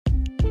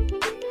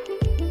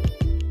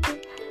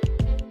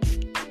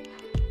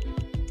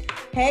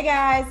Hey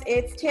guys,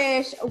 it's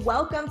Tish.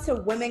 Welcome to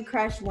Women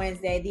Crush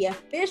Wednesday, the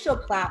official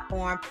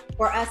platform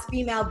for us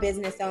female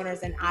business owners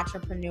and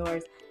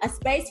entrepreneurs. A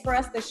space for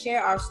us to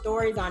share our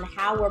stories on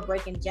how we're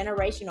breaking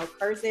generational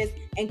curses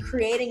and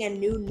creating a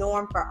new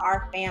norm for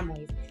our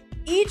families.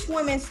 Each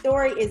woman's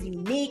story is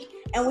unique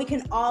and we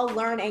can all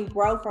learn and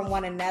grow from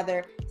one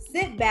another.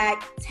 Sit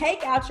back,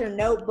 take out your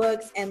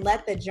notebooks, and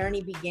let the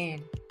journey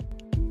begin.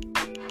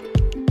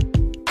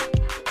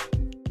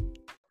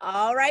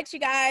 All right, you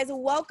guys,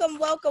 welcome.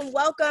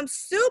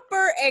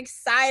 Super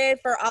excited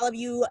for all of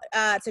you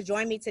to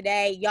join me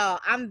today. Y'all,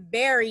 I'm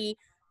very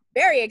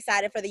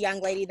excited for the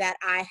young lady that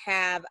I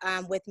have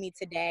with me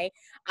today.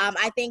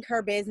 I think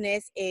her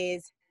business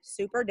is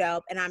super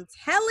dope, and I'm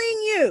telling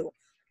you,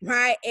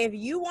 right, if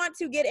you want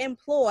to get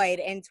employed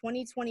in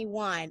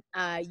 2021,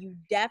 you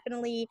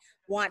definitely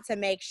want to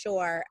make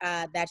sure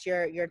that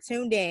you're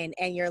tuned in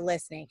and you're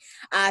listening.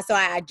 So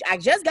I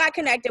just got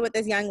connected with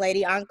this young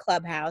lady on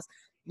Clubhouse.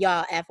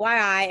 Y'all,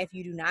 FYI, if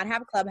you do not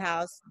have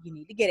Clubhouse, you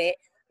need to get it,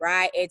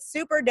 right? It's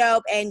super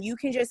dope, and you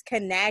can just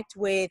connect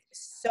with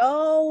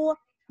so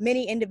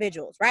many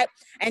individuals, right?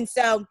 And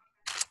so,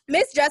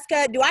 Miss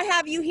Jessica, do I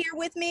have you here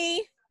with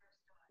me?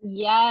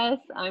 Yes,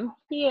 I'm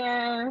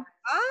here.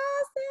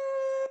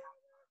 Awesome.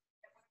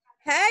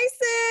 Hey,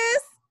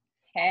 sis.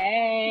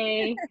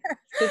 Hey,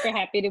 super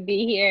happy to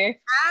be here.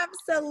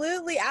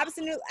 Absolutely.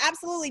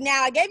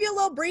 Now, I gave you a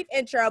little brief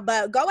intro,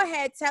 but go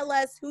ahead, tell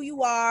us who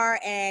you are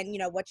and,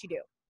 what you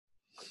do.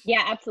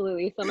 Yeah,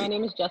 absolutely. So my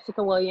name is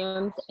Jessica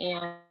Williams,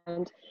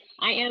 and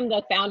I am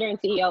the founder and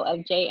CEO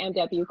of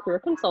JMW Career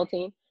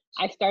Consulting.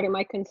 I started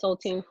my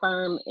consulting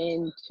firm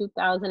in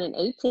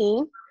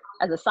 2018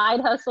 as a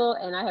side hustle,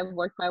 and I have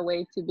worked my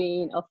way to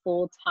being a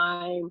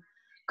full-time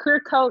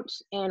career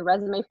coach and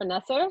resume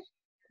finesser.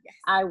 Yes.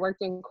 I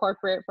worked in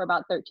corporate for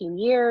about 13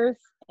 years,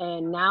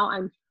 and now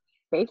I'm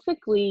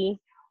basically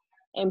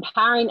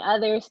empowering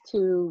others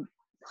to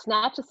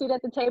snatch a seat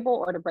at the table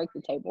or to break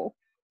the table.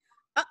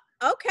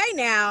 Okay,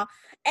 now,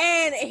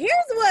 and here's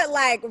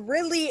what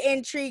really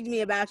intrigued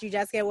me about you,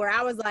 Jessica, where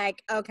I was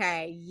like,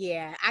 okay,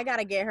 yeah, I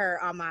gotta get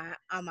her on my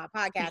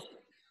podcast.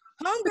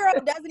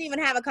 Homegirl doesn't even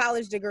have a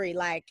college degree,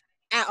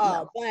 at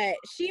all, but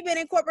she been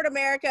in corporate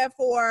America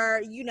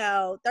for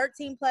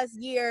 13 plus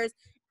years,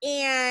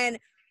 and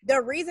the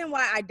reason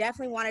why I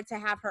definitely wanted to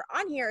have her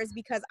on here is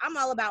because I'm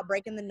all about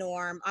breaking the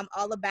norm. I'm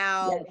all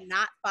about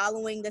not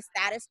following the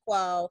status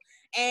quo.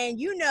 And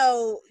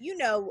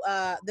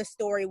the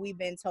story we've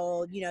been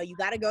told. You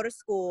got to go to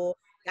school,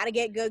 got to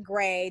get good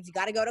grades, you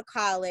got to go to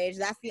college.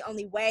 That's the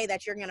only way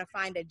that you're going to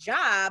find a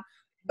job.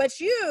 But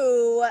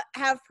you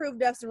have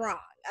proved us wrong,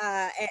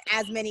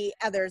 as many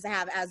others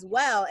have as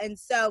well. And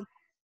so,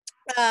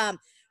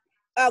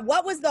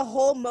 what was the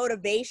whole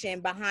motivation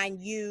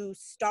behind you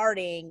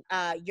starting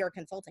your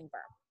consulting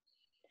firm?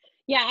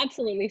 Yeah,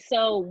 absolutely.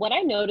 So what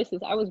I noticed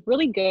is I was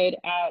really good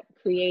at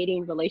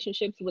creating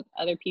relationships with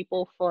other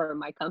people for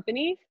my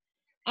companies.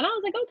 And I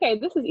was like, okay,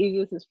 this is easy,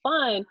 this is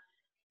fun.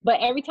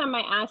 But every time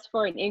I asked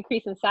for an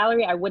increase in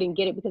salary, I wouldn't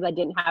get it because I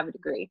didn't have a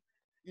degree.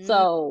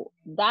 So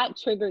that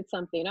triggered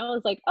something. I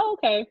was like, oh,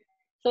 okay.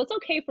 So it's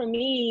okay for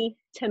me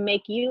to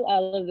make you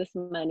all of this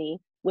money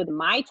with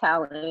my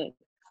talent.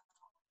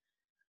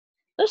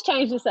 Let's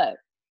change this up.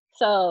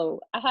 So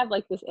I have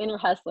like this inner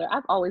hustler.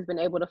 I've always been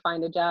able to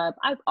find a job.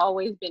 I've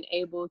always been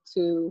able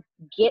to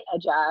get a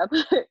job.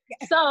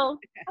 So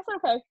I said,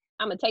 okay,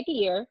 I'm gonna take a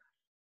year.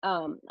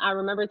 I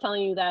remember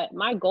telling you that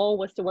my goal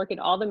was to work in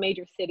all the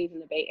major cities in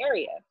the Bay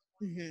Area.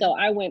 So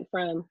I went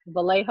from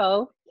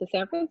Vallejo to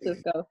San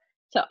Francisco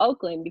to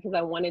Oakland because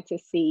I wanted to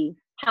see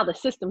how the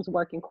systems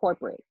work in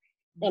corporate.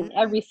 And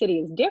every city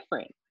is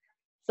different.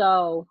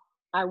 So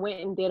I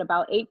went and did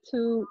about 8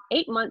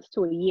 months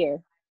to a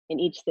year in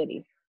each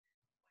city.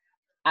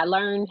 I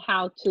learned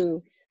how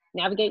to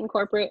navigate in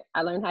corporate.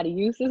 I learned how to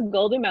use this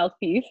golden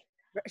mouthpiece.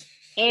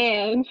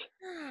 And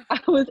I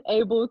was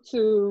able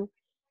to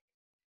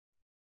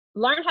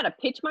learn how to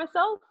pitch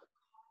myself.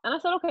 And I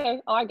said,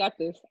 okay, I got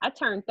this. I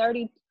turned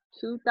 30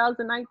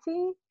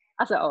 2019.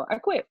 I said, I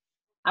quit.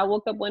 I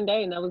woke up one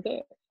day and that was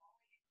it.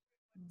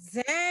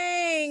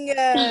 Dang.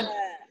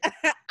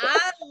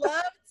 I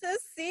love to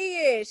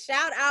see it.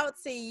 Shout out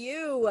to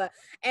you.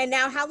 And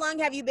now, how long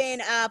have you been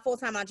a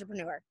full-time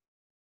entrepreneur?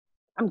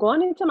 I'm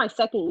going into my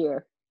second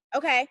year.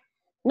 Okay.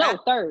 No,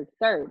 third.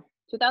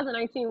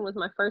 2019 was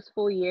my first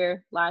full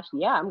year last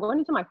year. Yeah, I'm going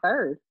into my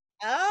third.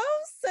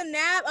 Oh,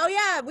 snap. Oh,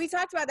 yeah. We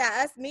talked about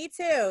that. Me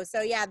too.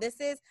 So, yeah, this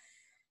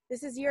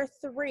is year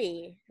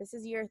 3. This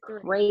is year 3.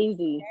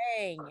 Crazy.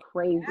 Dang.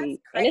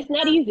 Crazy. And it's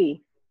not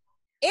easy.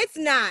 It's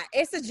not.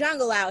 It's a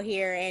jungle out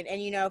here. And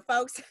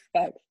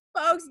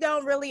folks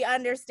don't really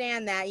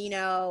understand that,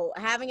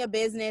 having a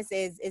business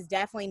is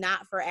definitely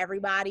not for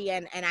everybody.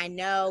 And I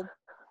know,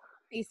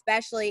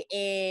 especially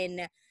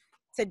in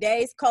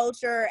today's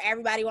culture,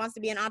 everybody wants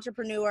to be an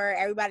entrepreneur.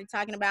 Everybody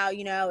talking about,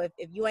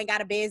 if you ain't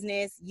got a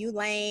business, you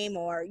lame,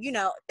 or,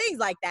 things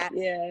like that.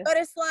 Yeah. But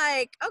it's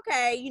like,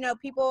 okay,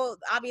 people,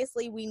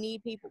 obviously we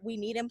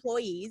need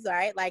employees,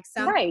 right? Like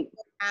some people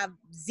have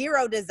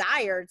zero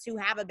desire to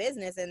have a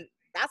business, and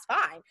that's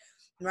fine,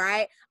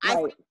 right? I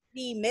Right. think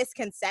the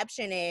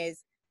misconception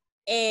is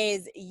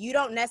you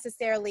don't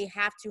necessarily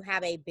have to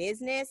have a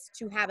business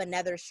to have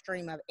another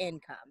stream of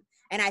income.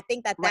 And I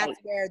think that that's Right.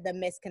 where the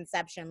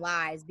misconception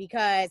lies,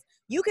 because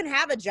you can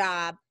have a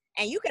job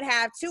and you could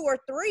have two or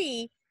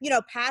three,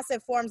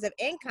 passive forms of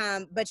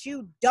income, but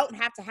you don't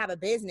have to have a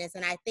business.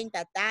 And I think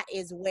that that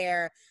is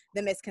where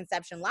the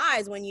misconception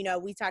lies when,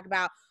 we talk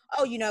about,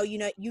 oh,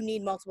 you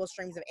need multiple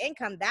streams of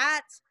income.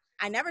 That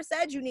I never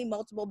said you need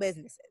multiple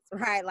businesses,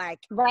 right? Like,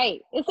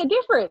 Right. It's a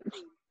difference.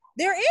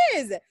 there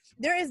is.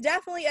 There is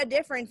definitely a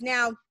difference.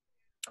 Now,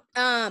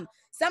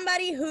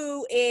 somebody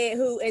who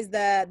is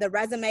the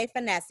resume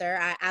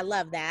finesser, I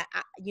love that.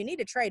 You need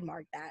to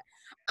trademark that.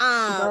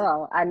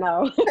 Girl, I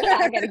know.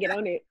 I gotta get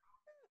on it.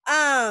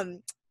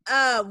 Um,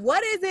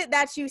 what is it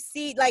that you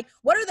see? Like,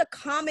 what are the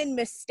common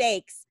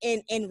mistakes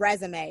in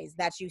resumes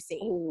that you see?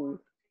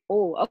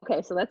 Oh,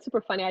 okay. So that's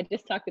super funny. I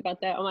just talked about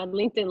that on my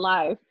LinkedIn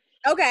Live.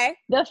 Okay.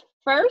 The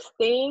first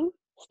thing,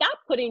 stop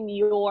putting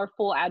your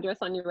full address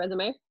on your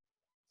resume.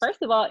 First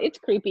of all, it's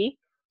creepy.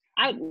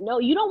 I know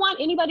you don't want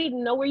anybody to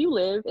know where you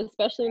live,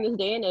 especially in this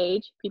day and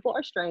age. People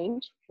are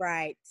strange.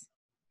 Right.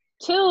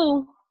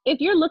 Two, if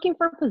you're looking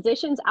for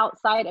positions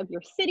outside of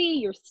your city,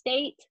 your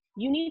state,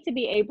 you need to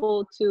be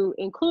able to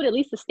include at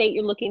least the state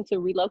you're looking to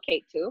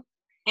relocate to.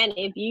 And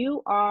if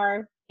you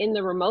are in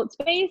the remote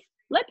space,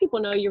 let people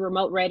know you're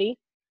remote ready.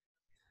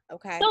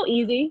 Okay. So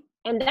easy.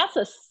 And that's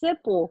a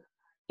simple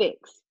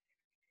fix.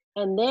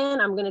 And then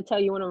I'm going to tell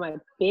you one of my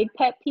big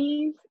pet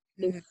peeves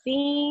is Mhm.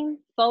 seeing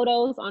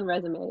photos on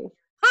resumes.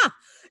 Huh.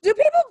 Do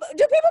people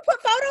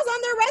put photos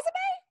on their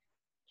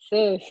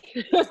resume?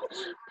 Sis,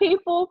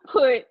 people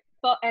put,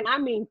 and I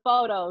mean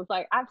photos.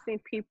 Like I've seen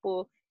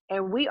people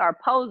and we are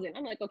posing.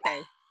 I'm like,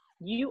 okay,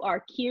 you are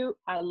cute.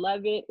 I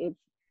love it.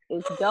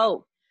 It's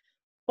dope.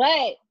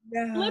 But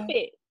flip No.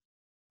 it.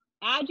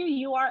 Add your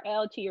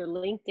URL to your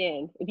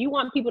LinkedIn. If you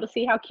want people to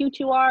see how cute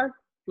you are,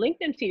 link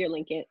them to your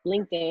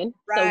LinkedIn so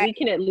Right. we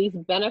can at least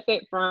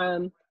benefit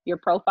from your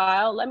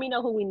profile. Let me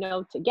know who we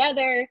know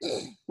together,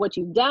 what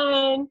you've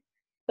done,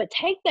 but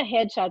take the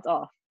headshots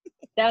off.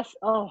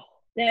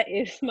 That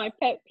is my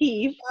pet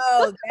peeve.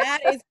 Oh,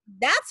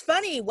 that's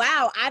funny.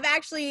 Wow. I've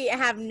actually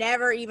have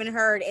never even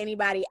heard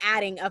anybody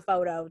adding a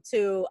photo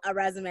to a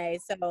resume.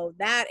 So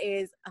that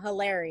is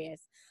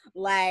hilarious.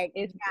 Like,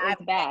 It's yeah,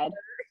 it's bad.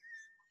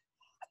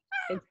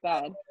 It's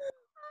bad.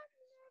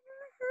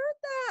 heard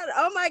that.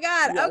 Oh my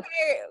God. Yes.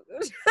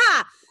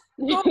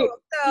 Okay. Cool.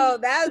 So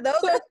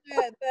those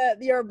are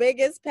your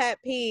biggest pet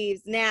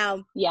peeves.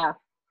 Now, Yeah.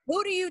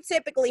 who do you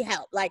typically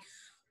help? Like,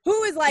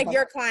 who is like Okay.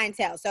 your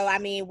clientele? So I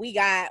mean, we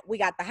got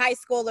the high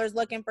schoolers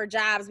looking for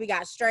jobs. We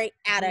got straight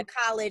out of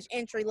college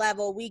entry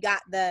level. We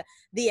got the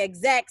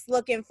execs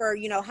looking for,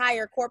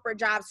 higher corporate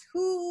jobs.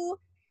 Who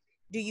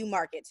do you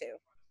market to?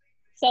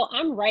 So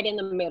I'm right in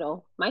the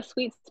middle. My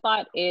sweet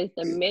spot is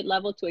the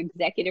mid-level to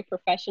executive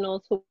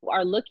professionals who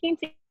are looking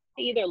to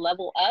either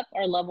level up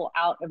or level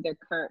out of their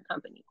current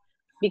company.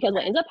 Because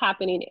what ends up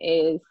happening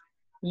is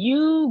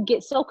you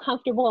get so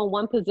comfortable in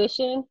one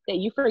position that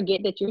you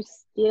forget that you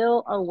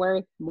still are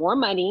worth more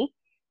money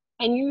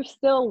and you're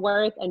still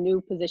worth a new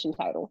position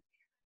title.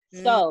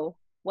 Mm, So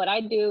what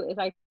I do is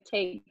I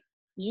take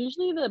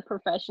usually the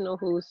professional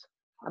who's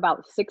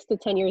about 6 to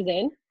 10 years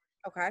in,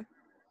 okay.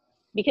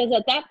 because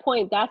at that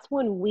point that's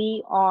when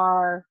we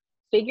are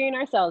figuring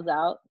ourselves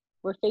out,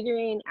 we're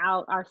figuring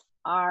out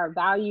our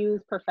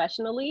values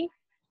professionally,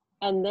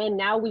 and then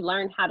now we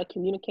learn how to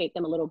communicate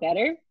them a little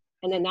better,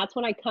 and then that's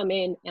when I come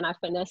in and I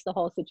finesse the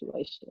whole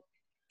situation.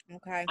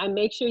 Okay. I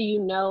make sure you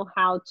know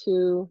how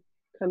to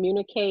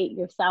communicate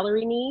your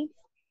salary needs,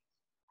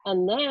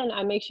 and then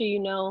I make sure you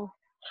know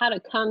how to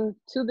come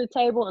to the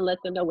table and let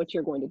them know what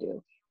you're going to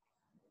do.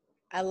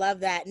 I love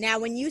that. Now,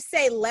 when you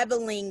say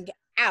leveling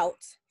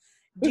out,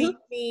 do you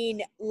Mhm.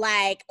 mean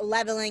like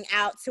leveling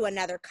out to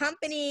another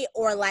company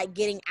or like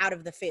getting out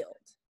of the field?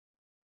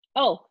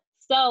 Oh,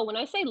 so when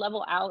I say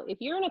level out, if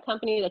you're in a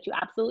company that you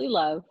absolutely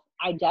love,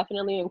 I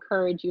definitely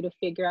encourage you to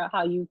figure out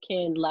how you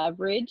can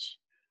leverage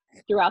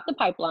throughout the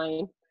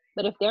pipeline.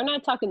 But if they're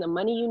not talking the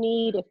money you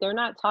need, if they're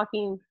not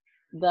talking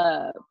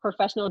the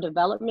professional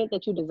development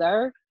that you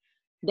deserve,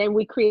 then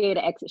we create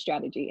an exit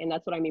strategy. And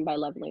that's what I mean by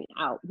leveling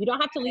out. You don't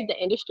have to leave the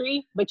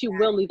industry, but you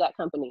will leave that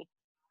company.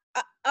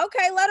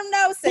 Okay, let them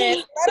know,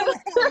 sis.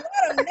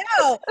 Let them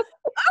know.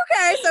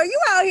 Okay, so you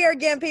out here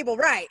getting people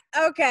right.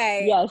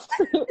 Okay. Yes.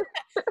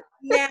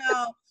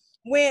 Now,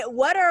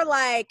 what are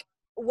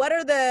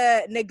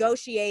the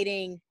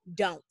negotiating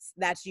don'ts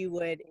that you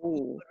would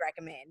Ooh,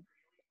 recommend?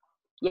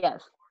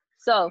 yes.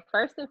 So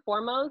first and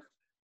foremost,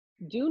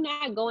 do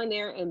not go in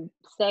there and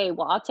say,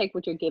 well, I'll take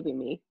what you're giving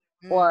me.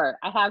 Mm, Or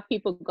I have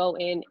people go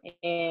in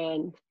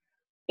and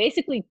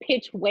basically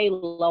pitch way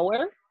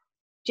lower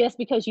just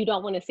because you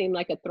don't want to seem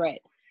like a threat.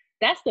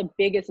 That's the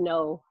biggest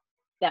no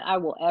that I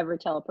will ever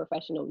tell a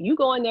professional. You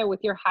go in there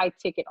with your high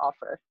ticket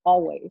offer,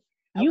 always.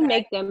 You okay.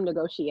 make them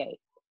negotiate.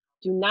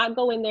 Do not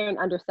go in there and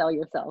undersell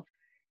yourself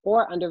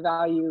or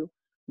undervalue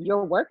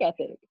your work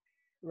ethic.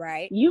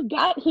 Right. You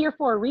got here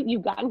for a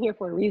you've gotten here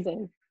for a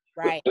reason.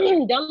 Right.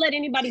 Don't let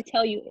anybody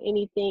tell you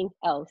anything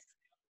else.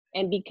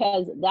 And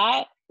because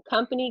that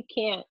company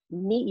can't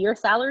meet your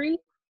salary,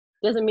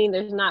 doesn't mean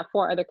there's not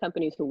 4 other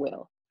companies who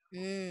will. So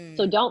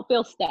Mm. don't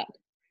feel stuck.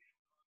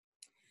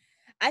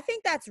 I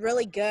think that's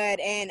really good.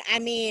 And I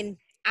mean,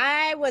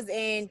 I was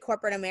in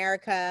corporate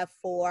America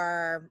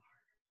for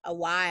a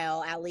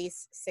while, at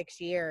least 6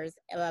 years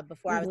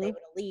before I was Hmm. able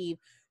to leave.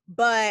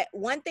 But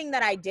one thing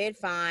that I did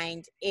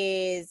find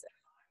is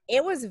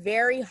it was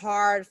very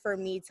hard for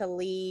me to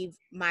leave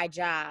my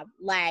job,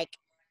 like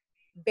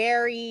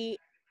very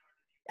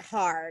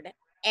hard.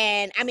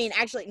 And I mean,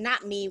 actually,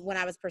 not me when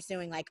I was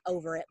pursuing like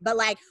over it, but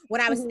like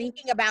when I was Hmm.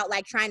 thinking about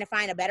like trying to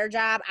find a better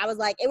job, I was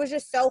like, it was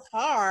just so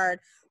hard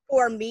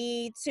for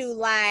me to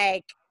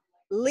like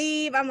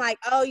leave. I'm like,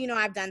 oh,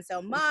 I've done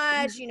so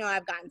much,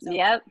 I've gotten so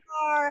Yep.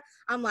 far.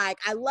 I'm like,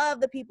 I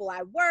love the people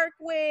I work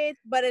with,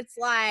 but it's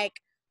like,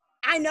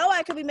 I know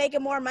I could be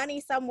making more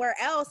money somewhere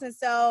else. And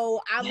so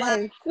I'm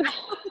like, Yes.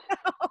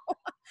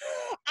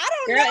 I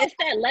don't Girl, know. it's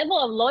that level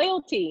of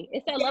loyalty.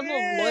 It's that level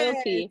of Yes.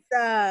 loyalty.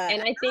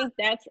 And I think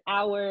that's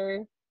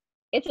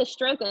it's a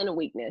strength and a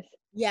weakness.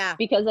 Yeah.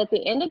 Because at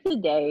the end of the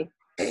day,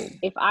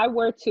 if I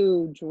were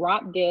to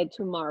drop dead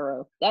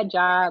tomorrow, that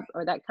job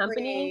or that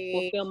company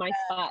will Preach. fill my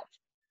spot.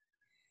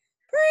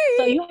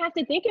 So Preach. you have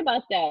to think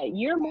about that.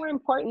 You're more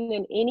important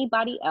than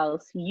anybody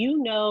else. You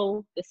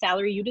know the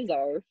salary you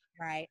deserve,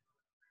 Right.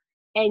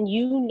 and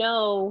you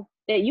know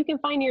that you can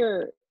find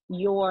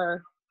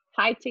your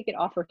high ticket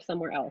offer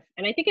somewhere else.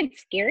 And I think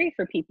it's scary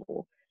for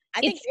people. I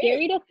think It's it is.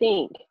 scary to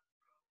think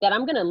that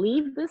I'm going to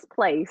leave this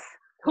place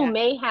who Yeah.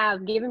 may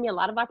have given me a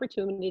lot of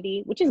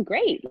opportunity, which is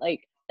great.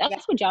 Like, Yeah.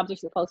 that's what jobs are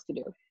supposed to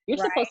do. You're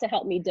Right. supposed to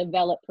help me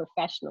develop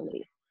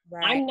professionally.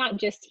 Right. I'm not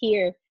just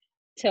here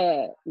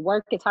to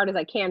work as hard as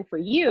I can for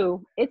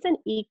you. It's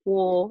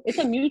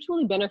a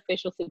mutually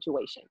beneficial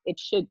situation. It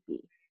should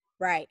be.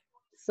 Right.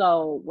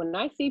 So when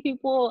I see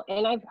people,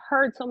 and I've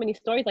heard so many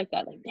stories like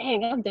that, like,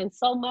 dang, I've done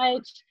so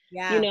much, you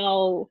Yeah.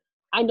 know,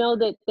 I know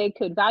that they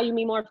could value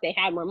me more if they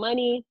had more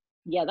money.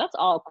 Yeah, that's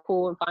all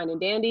cool and fine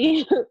and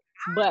dandy.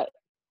 But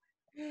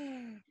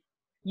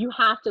you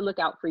have to look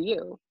out for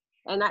you.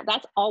 And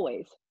that's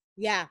always.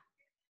 Yeah.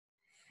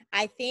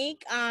 I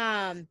think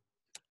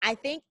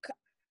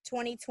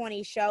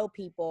 2020 show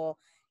people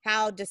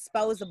how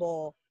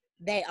disposable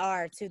they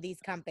are to these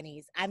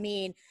companies. I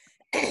mean,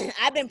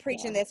 I've been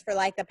preaching Yeah. this for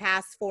like the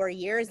past 4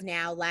 years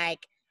now.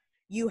 Like,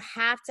 you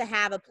have to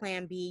have a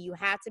plan B. You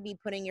have to be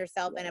putting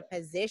yourself in a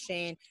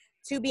position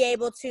to be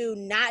able to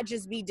not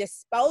just be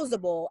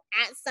disposable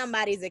at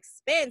somebody's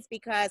expense,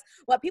 because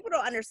what people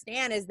don't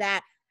understand is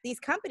that these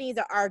companies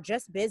are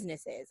just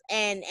businesses.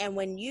 And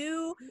when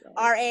you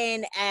are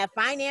in a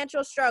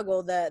financial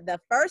struggle, the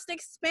first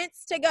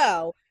expense to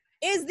go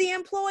is the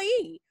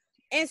employee.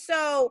 And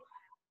so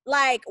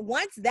like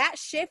once that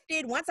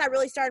shifted, once I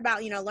really started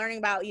about, learning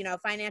about,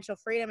 financial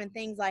freedom and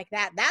things like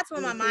that, that's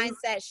when my Mm-hmm.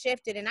 mindset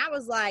shifted. And I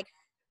was like,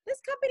 this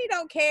company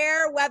don't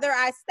care whether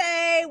I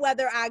stay,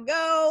 whether I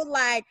go,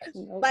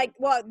 Nope.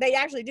 well, they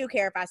actually do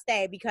care if I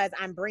stay because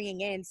I'm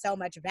bringing in so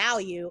much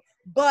value,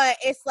 but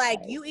it's like,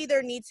 Right. you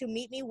either need to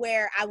meet me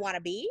where I want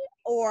to be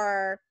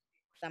or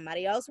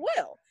somebody else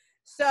will.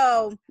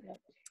 So Yep.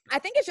 I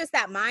think it's just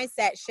that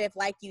mindset shift,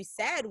 like you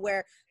said,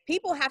 where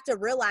people have to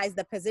realize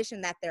the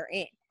position that they're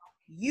in.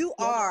 You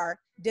Yep. are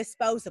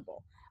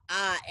disposable.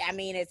 I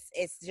mean,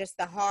 it's just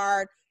the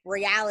hard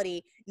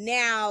reality.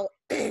 Now,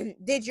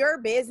 did your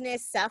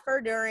business suffer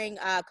during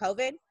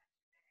COVID?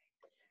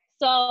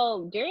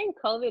 So during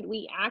COVID,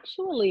 we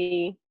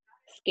actually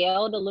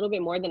scaled a little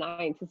bit more than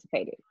I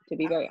anticipated, to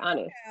be very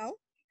honest. No.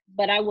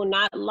 But I will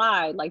not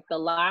lie, like the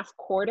last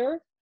quarter,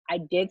 I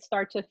did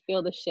start to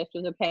feel the shift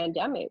of the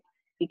pandemic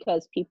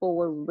because people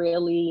were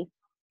really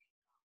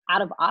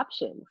out of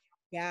options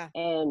Yeah.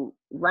 and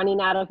running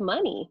out of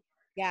money.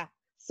 Yeah.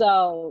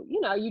 So,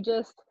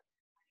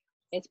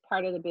 it's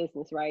part of the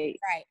business, right?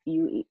 Right.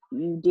 You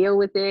deal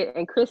with it.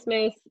 And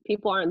Christmas,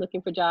 people aren't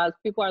looking for jobs.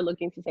 People are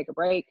looking to take a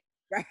break.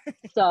 Right.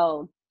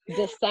 So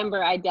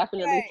December, I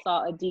definitely Right.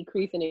 saw a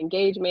decrease in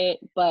engagement.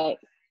 But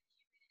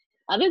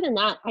other than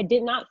that, I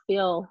did not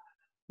feel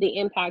the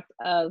impact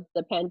of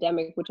the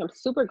pandemic, which I'm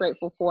super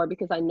grateful for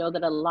because I know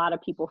that a lot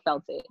of people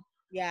felt it.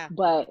 Yeah.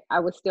 But I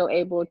was still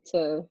able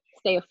to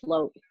stay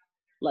afloat,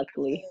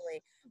 luckily.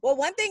 Absolutely. Well,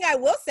 one thing I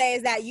will say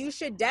is that you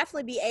should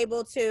definitely be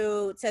able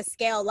to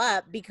scale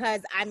up,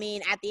 because I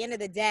mean, at the end of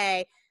the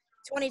day,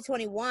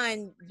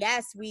 2021,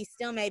 yes, we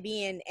still may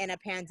be in a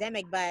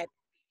pandemic, but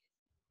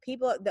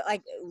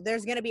like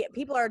there's going to be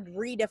people are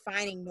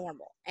redefining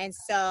normal. And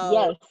so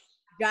Yes.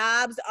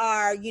 jobs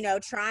are,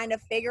 trying to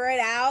figure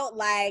it out.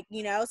 Like,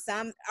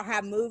 some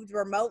have moved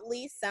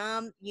remotely,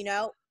 some,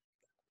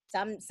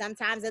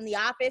 sometimes in the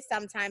office,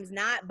 sometimes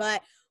not.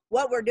 But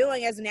what we're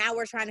doing is now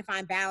we're trying to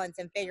find balance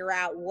and figure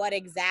out what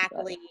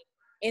exactly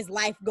is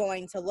life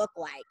going to look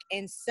like.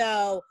 And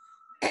so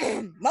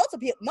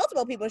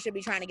multiple people should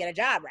be trying to get a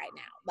job right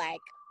now. Like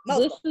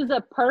This multiple. is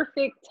a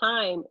perfect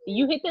time.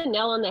 You hit the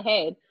nail on the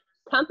head.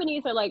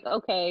 companies are like,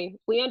 okay,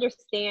 we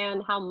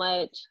understand how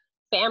much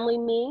family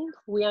means.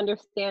 We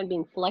understand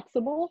being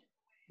flexible.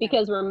 Yeah.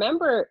 Because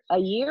remember, a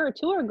year or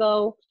two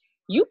ago,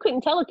 you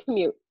couldn't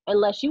telecommute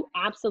unless you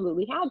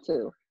absolutely had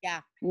to.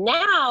 Yeah.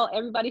 Now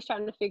everybody's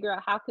trying to figure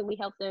out how can we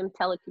help them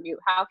telecommute?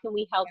 How can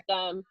we help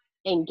them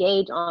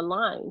engage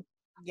online?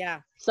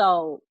 Yeah.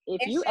 So if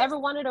It's you just, ever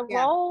wanted a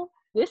yeah. role,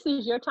 this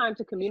is your time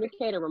to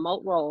communicate a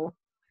remote role.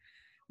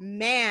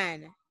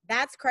 Man,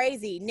 that's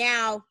crazy.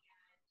 Now,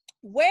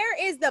 where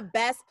is the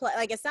best place?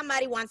 Like, if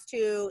somebody wants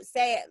to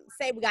say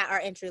we got our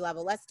entry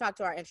level, let's talk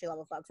to our entry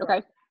level folks.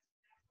 Okay.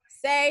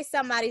 Say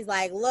somebody's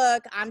like,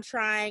 look, I'm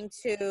trying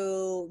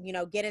to,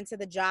 get into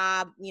the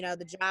job,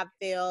 the job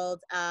field,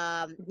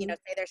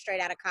 say they're straight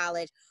out of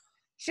college.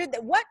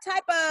 What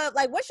type of,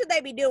 like, what should they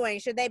be doing?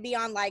 Should they be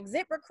on like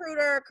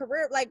ZipRecruiter,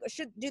 career, like,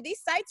 do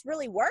these sites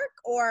really work?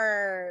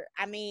 Or,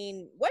 I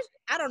mean,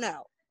 I don't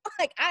know.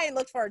 Like, I ain't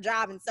looked for a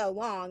job in so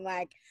long.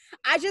 Like,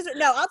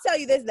 no, I'll tell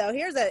you this though.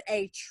 Here's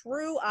a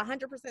true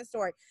 100%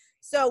 story.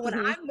 So when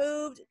I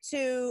moved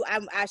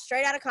I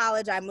straight out of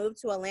college, I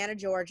moved to Atlanta,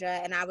 Georgia,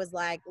 and I was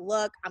like,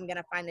 look, I'm going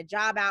to find a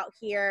job out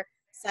here,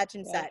 such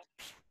and such.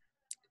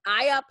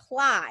 I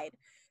applied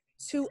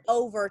to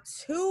over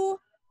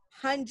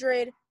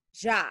 200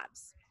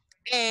 jobs.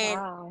 And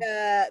Wow.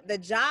 the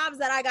jobs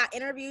that I got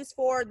interviews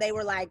for, they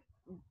were like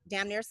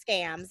damn near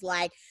scams.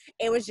 Like,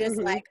 it was just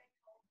like,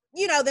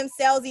 them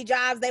salesy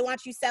jobs. They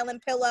want you selling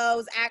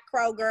pillows at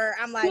Kroger.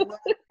 I'm like, look,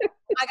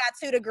 I got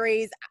 2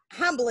 degrees.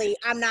 Humbly,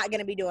 I'm not going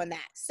to be doing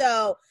that.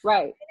 So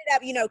Right. I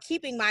ended up,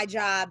 keeping my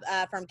job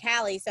from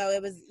Cali. So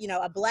it was,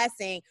 a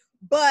blessing.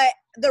 But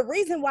the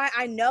reason why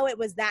I know it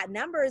was that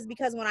number is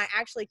because when I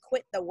actually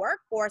quit the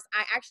workforce,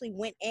 I actually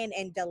went in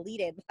and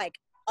deleted like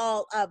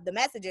all of the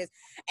messages.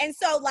 And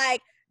so,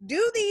 like,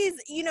 do these,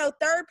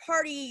 third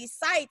party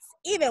sites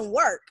even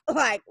work?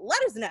 Like,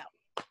 let us know.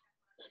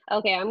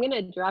 Okay, I'm going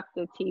to drop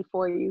the T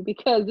for you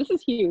because this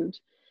is huge.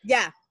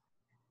 Yeah.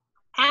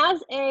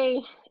 And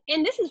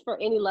this is for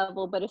any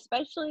level, but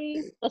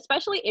especially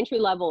entry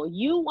level,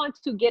 you want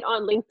to get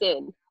on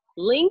LinkedIn.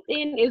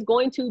 LinkedIn is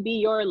going to be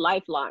your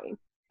lifeline.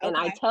 And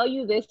I tell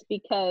you this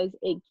because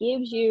it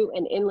gives you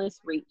an endless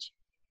reach.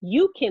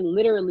 You can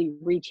literally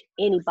reach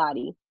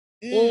anybody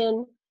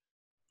in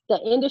the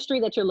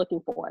industry that you're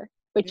looking for,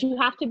 but you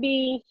have to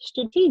be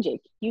strategic.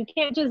 You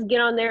can't just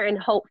get on there and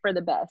hope for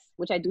the best,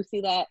 which I do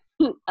see that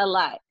a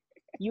lot.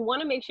 You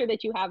want to make sure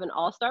that you have an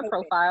all-star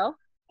profile.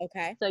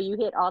 Okay. So you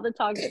hit all the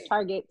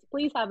targets.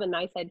 Please have a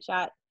nice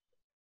headshot.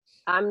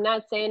 I'm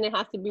not saying it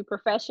has to be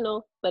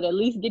professional, but at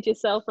least get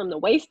yourself from the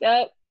waist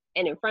up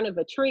and in front of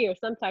a tree or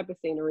some type of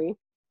scenery.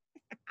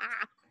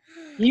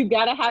 You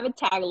got to have a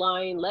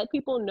tagline. Let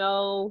people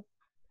know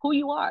who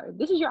you are.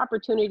 This is your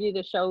opportunity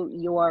to show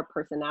your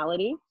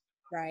personality.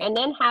 Right. And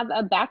then have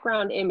a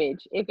background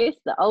image. If it's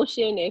the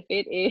ocean, if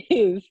it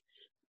is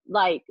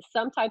like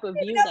some type of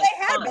view, that's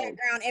they had fine.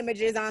 Background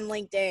images on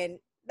LinkedIn.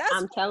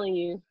 I'm telling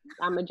you,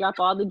 I'm gonna drop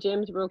all the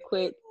gems real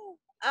quick.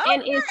 Okay,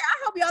 and I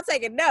hope y'all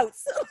taking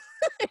notes.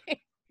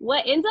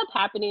 What ends up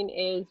happening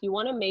is you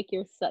want to make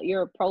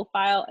your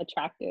profile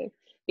attractive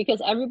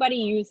because everybody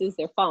uses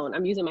their phone.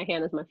 I'm using my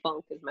hand as my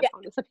phone because my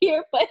phone is up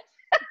here, but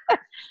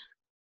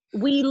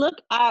we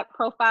look at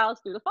profiles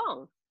through the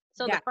phone.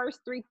 So the first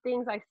 3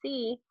 things I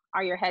see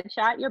are your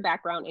headshot, your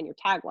background, and your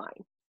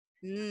tagline.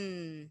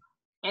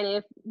 And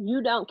if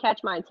you don't catch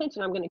my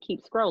attention, I'm going to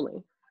keep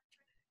scrolling.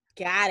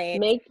 Got it.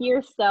 Make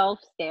yourself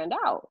stand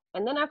out.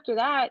 And then after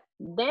that,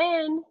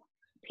 then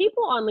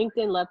people on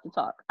LinkedIn love to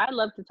talk. I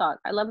love to talk.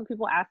 I love when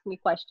people ask me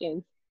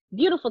questions.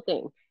 Beautiful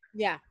thing.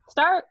 Yeah.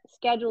 Start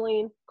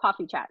scheduling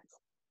coffee chats.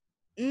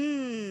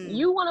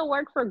 You want to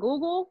work for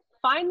Google?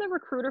 Find the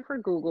recruiter for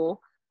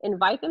Google,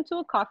 invite them to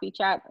a coffee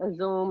chat, a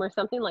Zoom or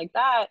something like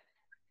that,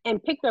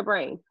 and pick their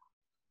brain.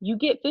 You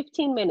get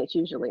 15 minutes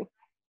usually.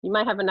 You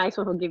might have a nice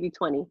one who'll give you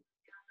 20.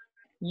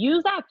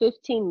 Use that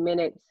 15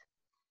 minutes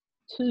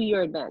to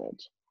your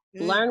advantage.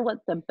 Learn what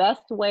the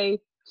best way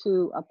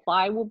to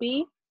apply will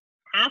be.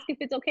 Ask if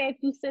it's okay if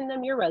you send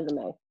them your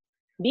resume.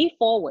 Be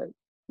forward.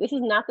 This is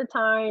not the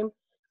time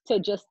to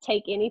just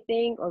take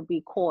anything or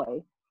be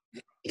coy.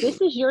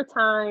 This is your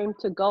time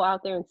to go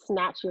out there and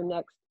snatch your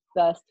next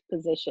best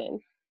position.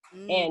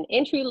 And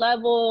entry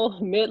level,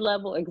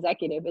 mid-level,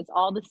 executive, it's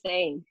all the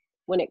same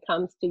when it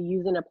comes to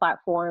using a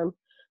platform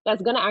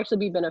that's going to actually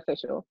be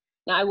beneficial.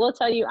 Now, I will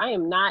tell you, I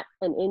am not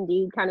an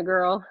Indeed kind of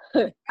girl.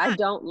 I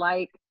don't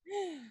like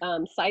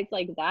sites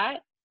like that.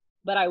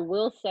 But I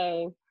will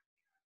say,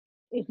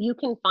 if you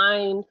can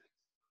find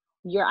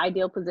your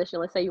ideal position,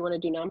 let's say you want to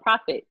do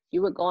nonprofit,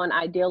 you would go on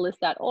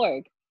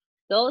idealist.org.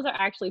 Those are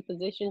actually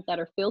positions that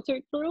are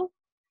filtered through.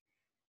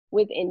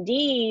 With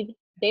Indeed,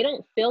 they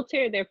don't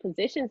filter their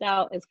positions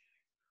out as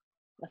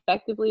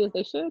effectively as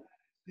they should.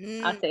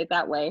 I'll say it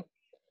that way.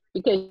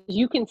 Because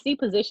you can see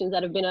positions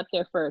that have been up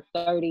there for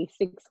 30,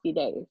 60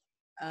 days.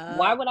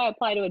 Why would I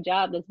apply to a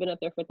job that's been up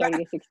there for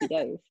 30 to 60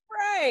 days?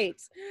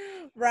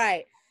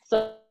 Right.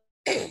 So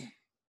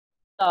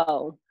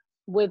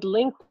with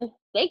LinkedIn,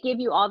 they give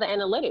you all the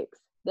analytics.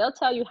 They'll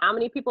tell you how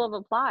many people have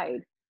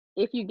applied.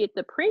 if you get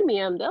the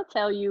premium,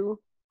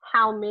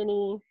 how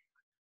many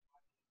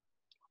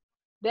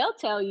they'll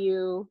tell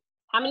you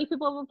how many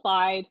people have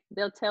applied.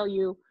 They'll tell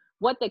you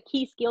what the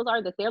key skills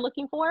are that they're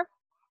looking for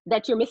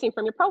that you're missing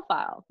from your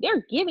profile.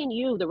 They're giving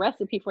you the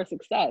recipe for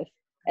success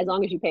as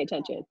long as you pay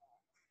attention.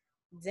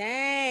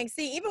 Dang.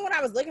 See, even when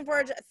I was looking for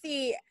a job,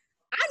 see,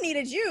 I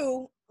needed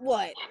you,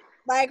 what,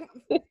 like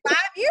 5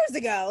 years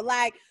ago.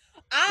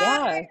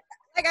 Yeah.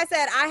 Like I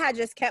said, I had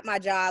just kept my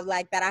job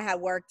like that I had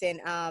worked in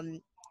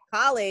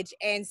college.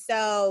 And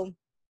so,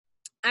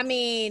 I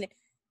mean,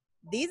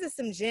 these are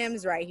some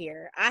gems right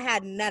here. I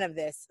had none of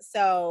this.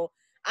 So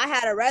I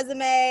had a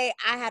resume,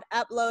 I had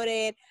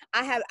uploaded,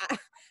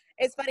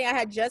 it's funny, I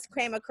had just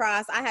came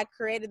across, I had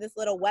created this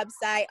little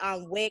website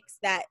on Wix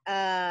that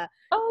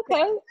Oh,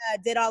 okay.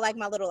 did all like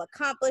my little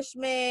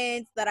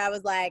accomplishments, that I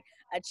was like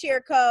a cheer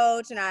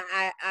coach, and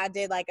I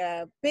did like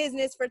a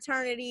business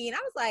fraternity, and I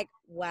was like,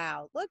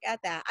 wow, look at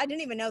that. I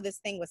didn't even know this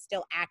thing was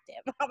still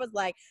active. I was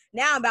like,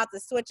 now I'm about to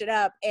switch it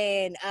up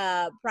and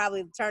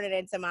probably turn it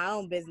into my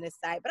own business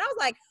site. But I was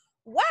like,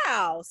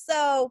 wow.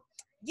 So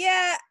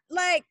yeah,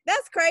 like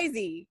that's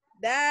crazy.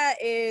 That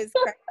is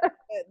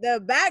crazy.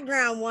 The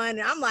background one,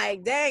 I'm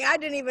like, dang, I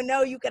didn't even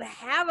know you could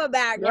have a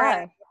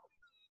background.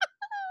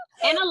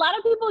 Yeah. And a lot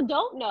of people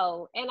don't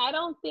know. And I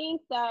don't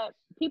think that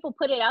people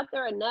put it out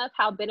there enough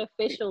how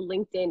beneficial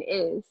LinkedIn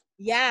is.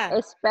 Yeah.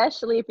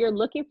 Especially if you're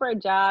looking for a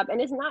job. And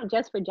it's not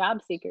just for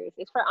job seekers,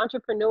 it's for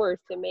entrepreneurs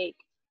to make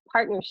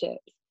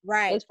partnerships.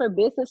 Right. It's for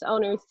business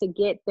owners to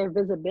get their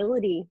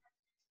visibility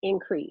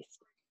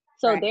increased.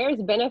 So Right.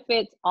 there's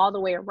benefits all the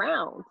way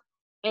around.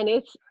 And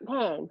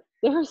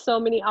there are so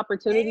many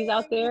opportunities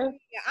out there.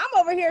 I'm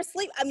over here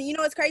sleep. I mean, you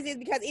know what's crazy is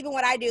because even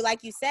what I do,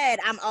 like you said,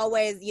 I'm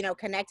always,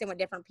 connecting with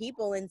different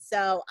people. And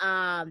so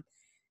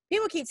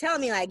people keep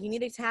telling me like you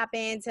need to tap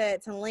into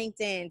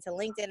LinkedIn.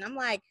 I'm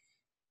like,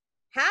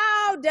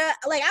 I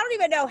don't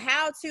even know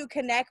how to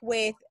connect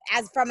with,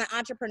 as from an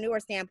entrepreneur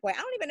standpoint.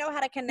 I don't even know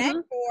how to connect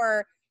Mhm.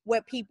 or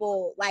with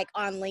people like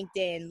on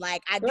LinkedIn.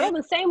 Like I do. Girl,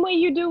 the same way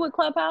you do with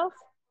Clubhouse.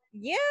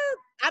 Yeah.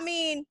 I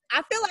mean,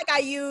 I feel like I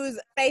use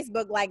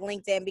Facebook like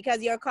LinkedIn,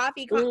 because your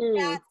Mm.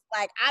 chats,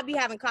 like I be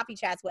having coffee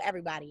chats with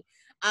everybody.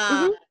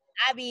 Um,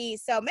 Hmm.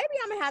 so maybe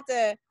I'm gonna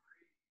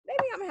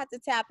have to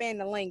tap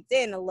into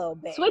LinkedIn a little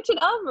bit. Switch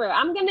it over.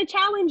 I'm gonna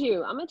challenge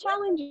you. I'm gonna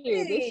challenge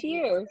you this Hey, let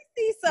year, me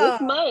see this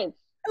some. month.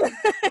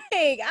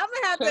 Like, I'm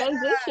gonna have to.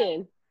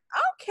 Transition.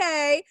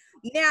 Okay.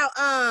 Now,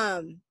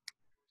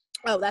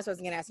 oh, that's what I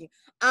was gonna ask you.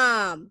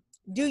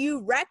 Do you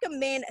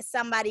recommend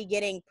somebody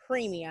getting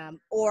premium,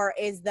 or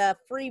is the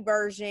free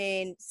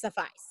version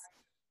suffice?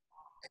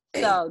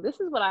 So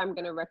this is what I'm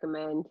gonna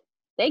recommend.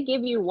 They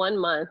give you 1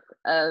 month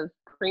of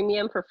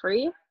premium for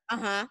free.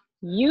 Uh-huh.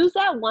 Use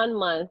that 1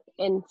 month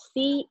and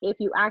see if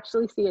you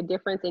actually see a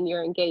difference in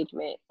your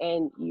engagement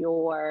and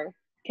your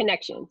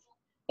connections.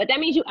 But that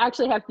means you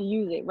actually have to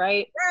use it,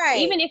 right? Right.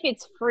 Even if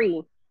it's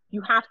free,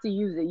 you have to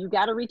use it. You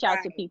got to reach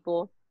out to Right.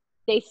 people.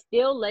 They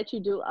still let you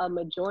do a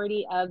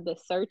majority of the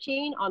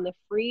searching on the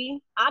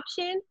free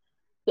option.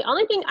 The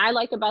only thing I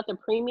like about the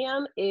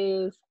premium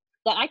is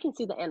that I can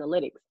see the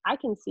analytics. I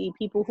can see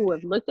people who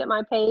have looked at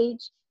my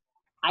page.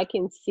 I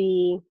can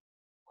see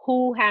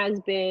who has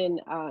been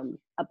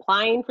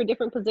applying for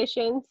different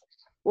positions.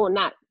 Well,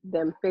 not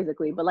them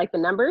physically, but like the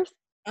numbers,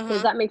 because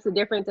Uh-huh. that makes a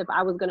difference if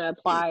I was going to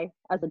apply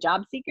as a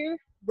job seeker.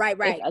 Right, If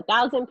right,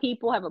 1,000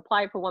 people have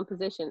applied for one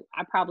position,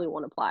 I probably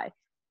won't apply.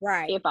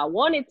 right. If I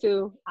wanted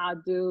to,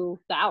 I'll do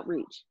the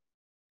outreach,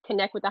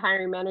 connect with the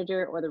hiring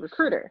manager or the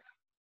recruiter.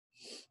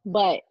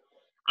 But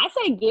I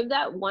say give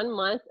that 1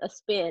 month a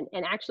spin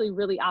and actually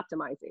really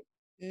optimize it.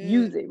 Mm,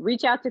 Use it.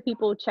 Reach out to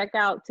people, check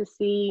out to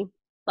see,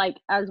 like,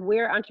 as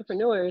we're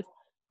entrepreneurs,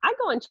 I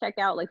go and check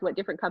out like what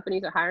different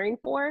companies are hiring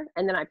for,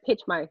 and then I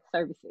pitch my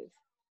services.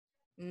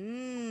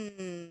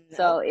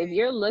 So if okay.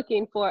 you're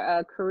looking for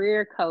a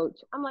career coach,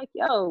 I'm like,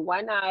 yo,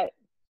 why not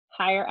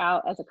hire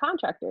out as a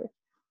contractor?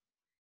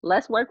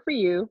 Less work for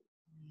you,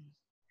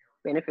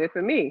 benefit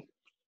for me.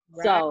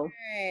 Right. So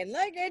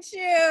Look at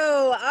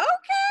you.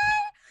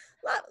 Okay.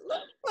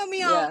 Look, put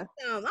me on yeah,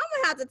 some. I'm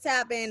gonna have to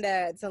tap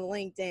into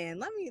LinkedIn.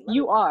 Let me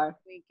you are.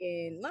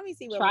 weekend. Let me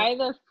see what Try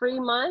the free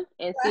month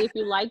and see if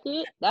you like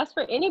it. That's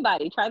for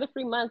anybody. Try the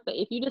free month. But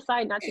if you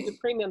decide not to do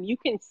premium, you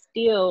can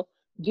still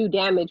do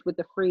damage with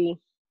the free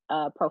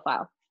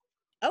profile.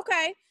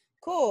 Okay.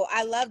 Cool.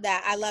 I love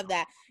that. I love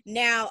that.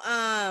 Now,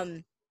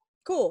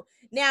 cool.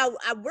 Now,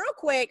 real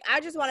quick, I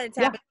just wanted to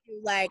tap Yeah.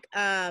 into like,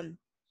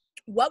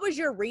 what was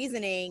your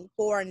reasoning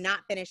for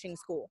not finishing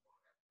school?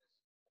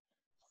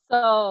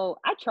 So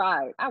I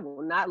tried. I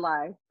will not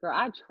lie. Girl,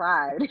 I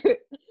tried.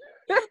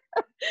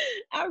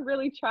 I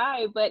really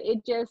tried, but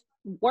it just,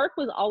 work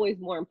was always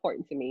more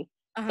important to me.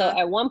 So Uh-huh.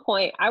 at one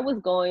point, I was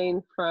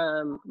going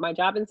from my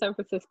job in San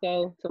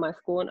Francisco to my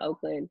school in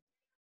Oakland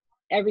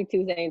every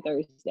Tuesday and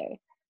Thursday.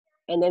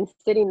 And then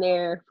sitting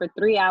there for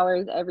 3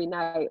 hours every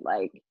night,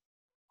 like,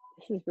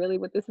 this is really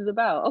what this is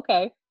about.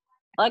 Okay.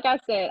 Like I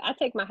said, I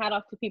take my hat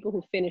off to people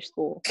who finish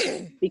school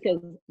because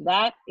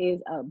that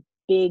is a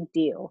big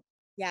deal.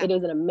 Yeah. It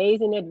is an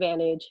amazing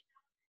advantage.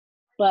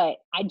 but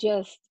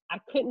I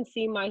couldn't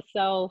see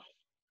myself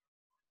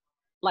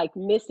like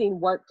missing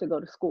work to go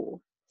to school.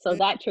 So Mm,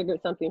 that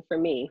triggered something for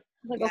me.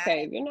 Like, got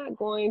okay, it. if you're not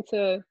going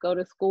to go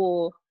to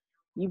school,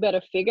 you better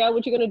figure out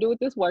what you're going to do with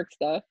this work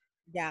stuff,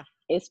 Yeah.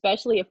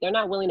 especially if they're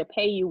not willing to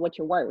pay you what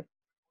you're worth.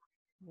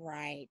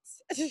 Right.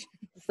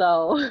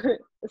 So,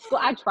 school,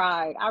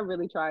 I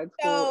really tried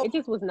school. So It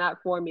just was not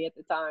for me at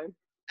the time.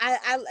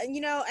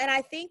 and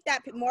I think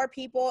that more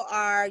people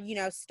are,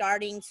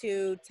 starting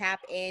to tap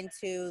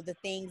into the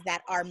things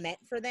that are meant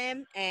for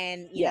them.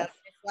 And, Yes.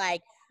 it's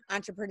like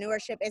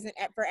entrepreneurship isn't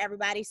for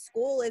everybody.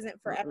 School isn't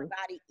for Mm-mm.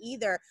 everybody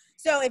either.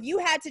 So if you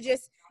had to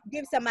just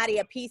give somebody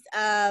a piece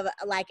of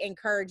like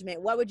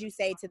encouragement, what would you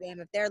say to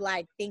them if they're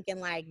like thinking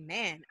like,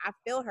 man, I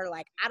feel her.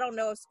 Like, I don't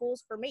know if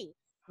school's for me.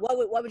 What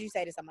would you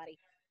say to somebody?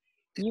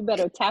 You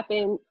better tap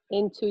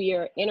into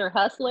your inner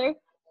hustler,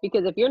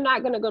 because if you're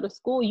not going to go to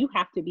school, you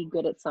have to be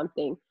good at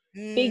something.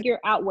 Mm, Figure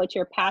out what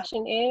your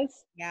passion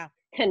is, yeah.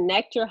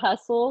 connect your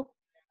hustle,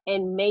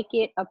 and make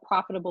it a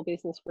profitable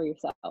business for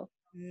yourself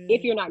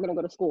if Mm, you're not going to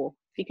go to school,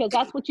 because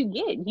that's what you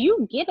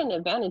get an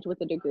advantage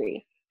with a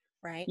degree.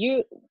 right.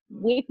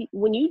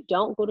 When you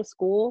don't go to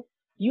school,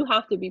 you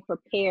have to be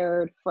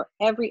prepared for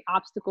every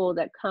obstacle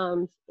that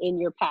comes in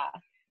your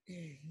path.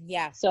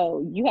 Yeah.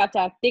 So you have to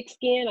have thick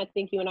skin. I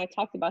think you and I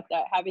talked about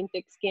that, having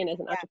thick skin as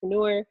an Yeah.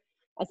 entrepreneur,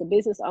 as a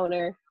business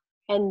owner,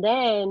 and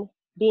then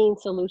being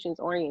solutions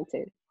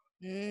oriented.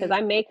 Because Mm,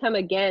 I may come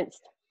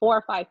against 4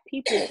 or 5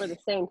 people for the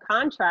same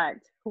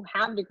contract who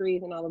have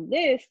degrees and all of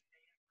this.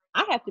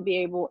 I have to be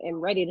able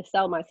and ready to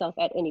sell myself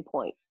at any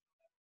point.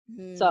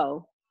 mm.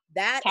 So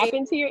That tap is,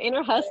 into your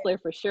inner hustler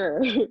for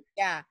sure.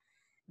 yeah.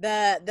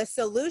 The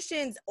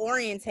solutions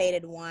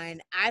orientated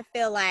one, I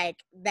feel like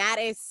that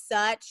is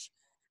such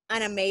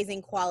an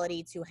amazing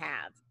quality to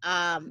have.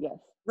 Yes.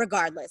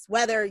 Regardless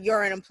whether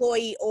you're an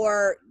employee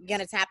or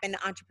gonna tap into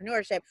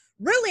entrepreneurship.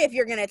 Really, if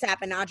you're gonna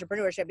tap into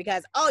entrepreneurship,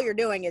 because all you're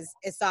doing is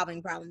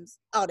solving problems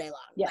all day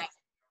long, Yes. like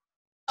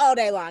all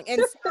day long.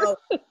 And so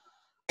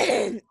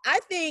I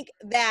think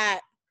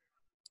that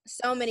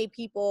so many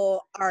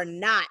people are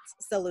not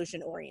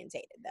solution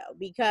orientated though,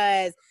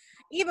 because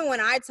even when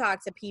I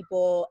talk to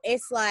people,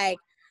 it's like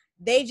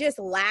they just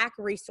lack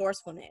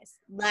resourcefulness.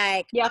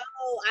 Like, Yep.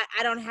 oh,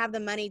 I don't have the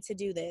money to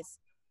do this.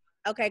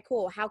 Okay,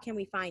 cool. How can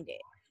we find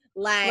it?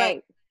 Like,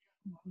 Right.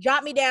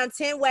 jot me down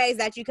 10 ways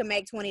that you can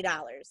make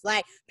 $20.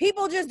 Like,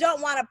 people just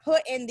don't want to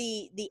put in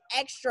the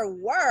extra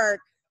work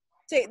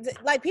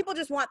like, people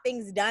just want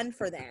things done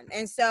for them.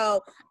 And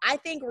so I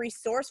think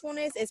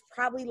resourcefulness is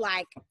probably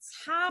like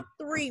top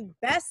 3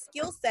 best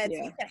skill sets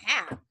you Yeah. could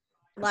have.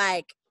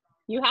 Like,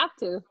 You have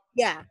to.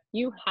 yeah.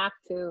 You have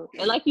to.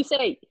 And like you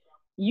said,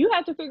 you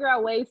have to figure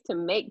out ways to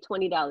make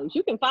 $20.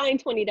 You can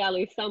find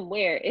 $20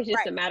 somewhere. It's just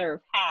Right. a matter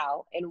of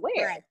how and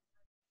where. Right.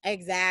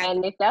 Exactly.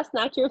 And if that's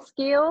not your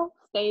skill,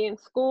 stay in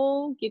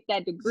school, get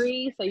that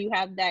degree so you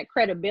have that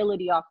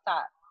credibility off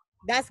top.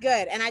 That's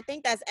good. And I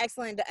think that's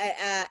excellent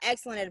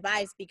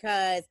advice,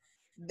 because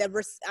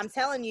I'm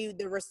telling you,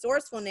 the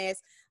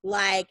resourcefulness,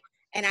 like,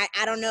 and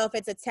I don't know if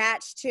it's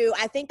attached to,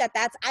 I think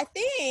I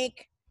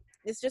think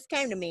this just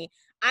came to me.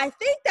 I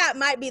think that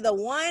might be the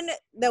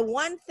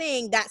one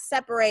thing that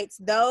separates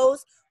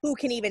those who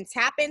can even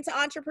tap into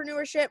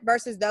entrepreneurship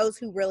versus those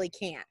who really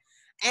can't.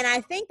 And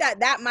I think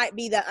that might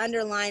be the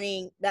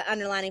underlining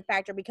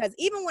factor, because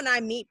even when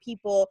I meet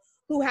people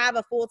who have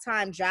a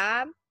full-time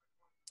job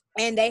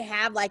and they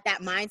have like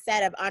that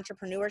mindset of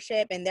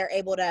entrepreneurship, and they're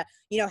able to,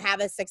 have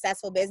a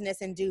successful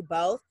business and do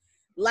both.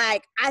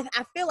 Like, I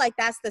feel like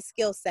that's the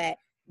skill set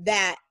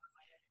that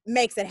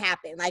makes it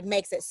happen, like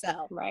makes it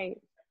so. Right.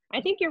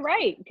 I think you're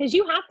right. Because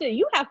you have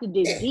to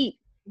dig deep to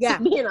Yeah.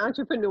 be an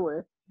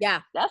entrepreneur.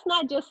 Yeah. That's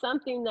not just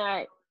something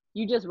that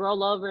you just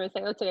roll over and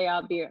say, oh, today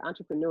I'll be an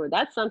entrepreneur.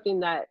 That's something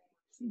that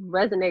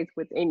resonates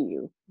within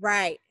you.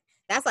 Right.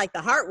 That's like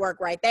the hard work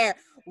right there.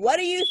 What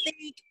do you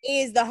think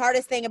is the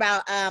hardest thing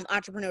about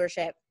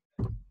entrepreneurship?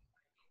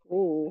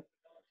 Ooh.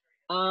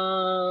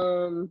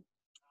 Um,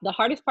 the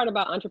hardest part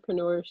about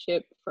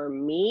entrepreneurship for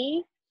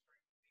me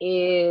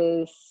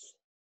is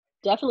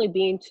definitely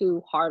being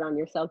too hard on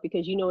yourself,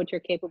 because you know what you're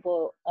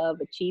capable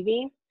of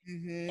achieving.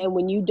 Mm-hmm. And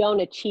when you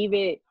don't achieve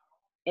it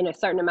in a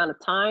certain amount of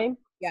time,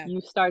 Yeah. you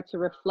start to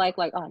reflect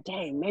like, oh,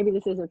 dang, maybe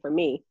this isn't for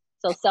me.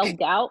 So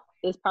self-doubt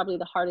is probably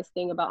the hardest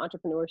thing about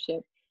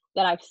entrepreneurship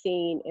that I've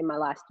seen in my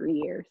last 3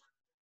 years.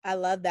 I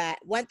love that.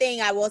 One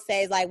thing I will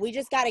say is, like, we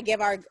just got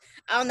to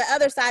on the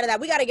other side of that,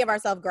 we got to give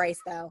ourselves grace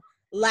though.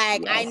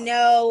 Like, I Yes.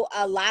 know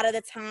a lot of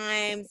the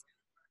times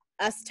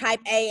us type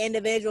A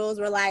individuals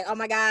were like, oh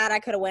my God, I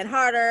could have went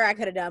harder. I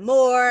could have done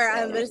more.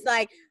 I'm just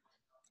like,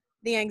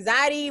 the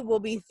anxiety will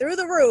be through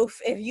the roof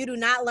if you do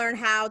not learn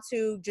how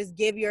to just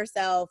give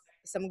yourself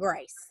some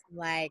grace.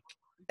 Like,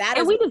 that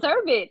And is, we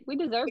deserve it. We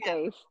deserve yeah,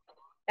 grace.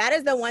 that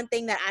is the one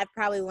thing that I've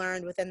probably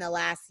learned within the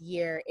last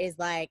year is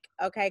like,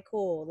 okay,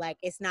 cool. Like,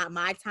 it's not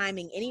my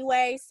timing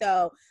anyway.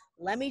 So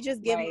let me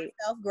just give Right.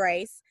 myself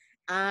grace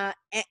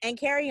and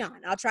carry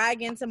on. I'll try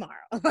again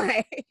tomorrow.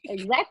 Like,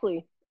 Exactly.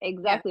 yeah.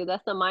 Exactly.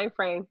 That's the mind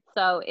frame.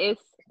 So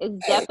it's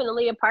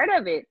definitely a part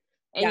of it.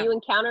 and you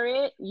encounter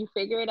it, you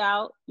figure it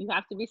out. You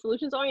have to be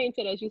solutions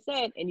oriented, as you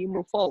said, and you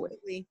move forward.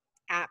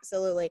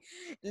 Absolutely.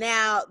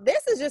 Now,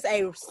 this is just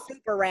a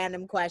super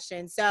random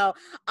question. So,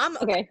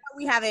 Okay.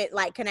 we have it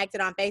like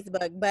connected on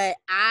Facebook, but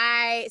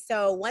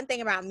so one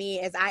thing about me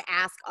is I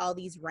ask all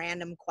these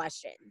random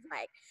questions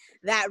like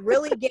that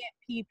really get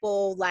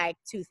people like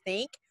to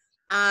think.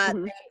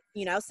 Mm-hmm.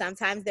 You know,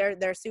 sometimes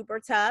they're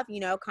super tough, you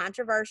know,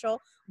 controversial,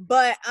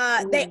 but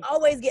they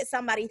always get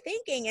somebody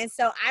thinking. And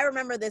so I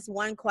remember this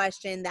one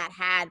question that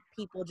had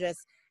people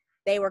just,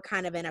 they were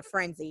kind of in a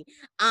frenzy.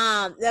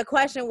 The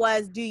question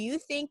was, do you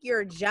think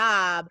your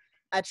job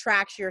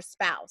attracts your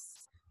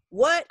spouse?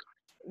 What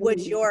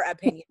would your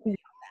opinion be on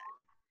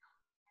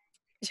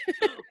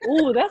that?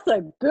 Ooh, that's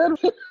a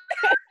good one.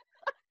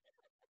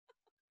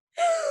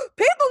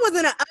 People was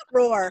in an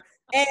uproar,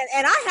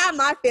 and I have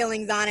my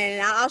feelings on it,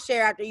 and I'll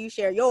share after you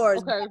share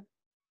yours. Okay.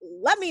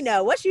 Let me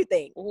know what you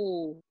think.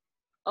 Ooh.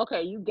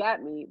 Okay, you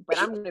got me, but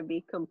I'm going to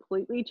be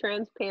completely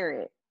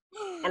transparent.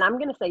 And I'm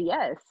going to say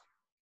yes.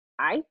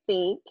 I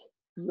think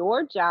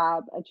your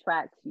job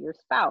attracts your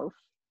spouse.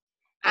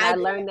 And I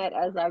learned that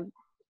as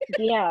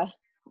yeah.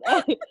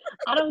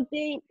 I don't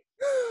think,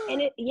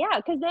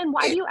 because then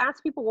why do you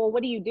ask people, well,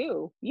 what do you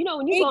do? You know,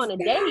 when you go on a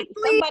date,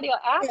 somebody will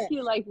ask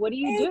you, like, what do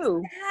you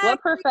do?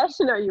 What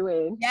profession are you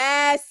in?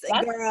 Yes,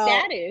 that's girl.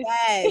 Status.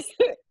 Yes.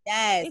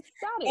 Yes. It's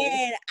status.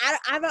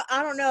 And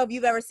I don't know if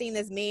you've ever seen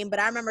this meme, but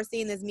I remember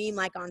seeing this meme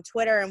like on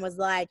Twitter and was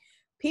like,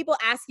 people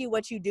ask you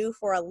what you do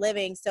for a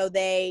living so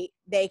they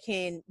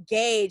can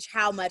gauge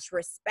how much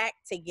respect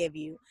to give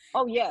you.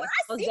 Oh, yeah.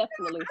 Most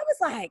definitely. I was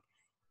like,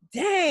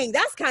 dang,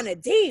 that's kind of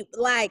deep.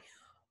 Like,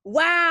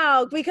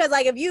 wow. Because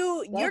like if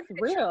you're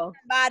real.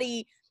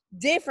 Somebody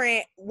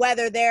different,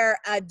 whether they're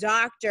a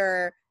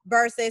doctor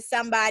versus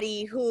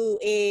somebody who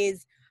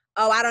is,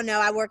 oh, I don't know,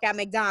 I work at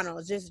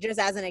McDonald's, just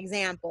as an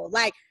example.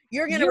 Like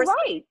you're going to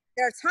respect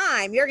their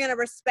time. You're going to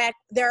respect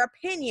their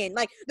opinion.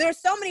 Like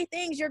there's so many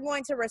things you're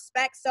going to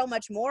respect so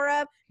much more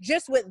of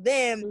just with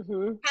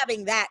them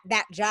having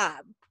that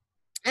job.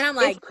 And I'm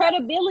like, it's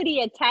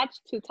credibility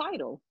attached to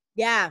title.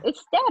 Yeah.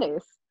 It's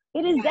status.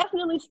 It is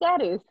definitely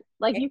status.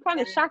 Like you kind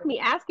of shocked me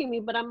asking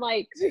me, but I'm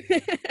like,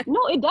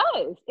 no, it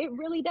does. It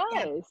really does.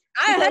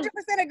 Yeah. I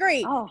 100%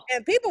 agree.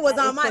 And people was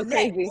on my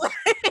neck. People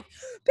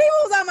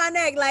was on my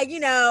neck. Like, you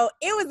know,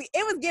 it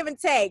was give and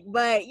take,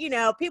 but you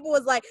know, people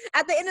was like,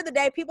 at the end of the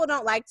day, people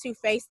don't like to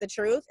face the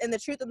truth. And the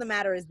truth of the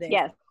matter is this.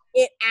 Yes.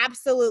 It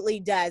absolutely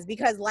does.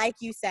 Because like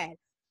you said,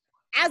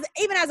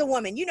 even as a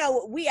woman, you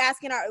know, we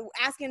asking,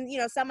 you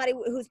know, somebody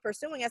who's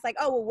pursuing us like,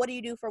 oh, well, what do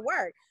you do for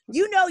work?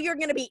 You know, you're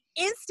going to be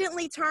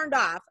instantly turned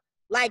off.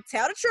 Like,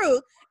 tell the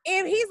truth.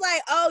 If he's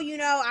like, oh, you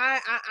know,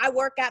 I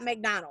work at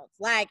McDonald's.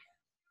 Like,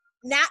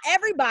 not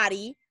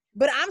everybody,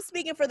 but I'm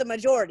speaking for the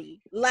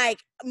majority. Like,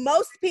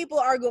 most people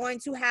are going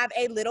to have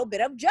a little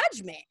bit of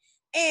judgment.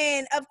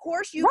 And of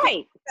course, you can,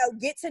 you know,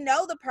 get to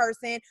know the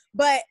person,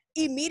 but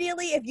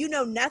immediately, if you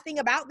know nothing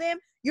about them,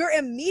 your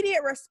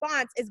immediate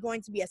response is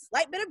going to be a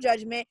slight bit of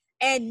judgment.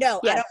 And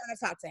no, I don't want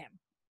to talk to him.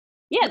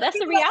 Yeah, that's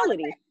the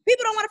reality.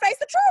 People don't want to face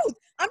the truth.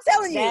 I'm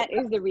telling you. That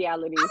is the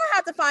reality. I'm going to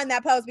have to find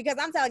that post because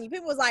I'm telling you,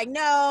 people was like,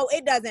 no,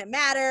 it doesn't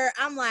matter.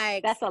 I'm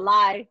like. That's a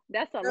lie.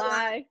 That's a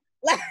lie.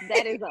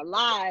 That is a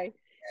lie.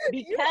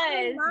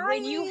 Because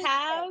when you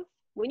have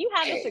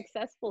a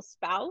successful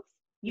spouse,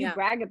 you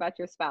brag about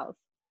your spouse.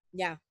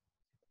 Yeah.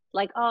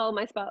 Like, oh,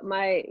 my spouse,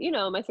 my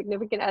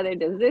significant other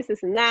does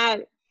this and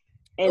that.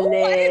 And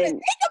then I didn't even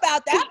think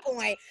about that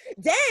point.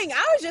 Dang,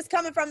 I was just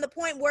coming from the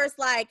point where it's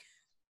like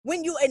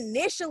when you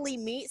initially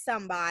meet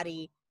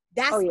somebody,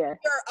 that's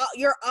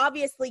you're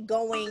obviously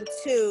going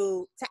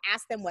to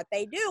ask them what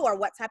they do or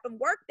what type of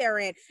work they're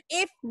in.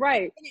 If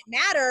it didn't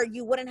matter,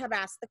 you wouldn't have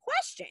asked the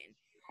question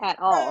at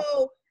all.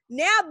 So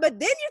now, but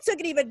then you took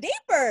it even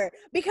deeper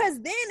because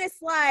then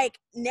it's like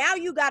now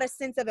you got a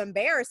sense of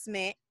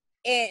embarrassment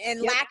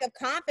and lack of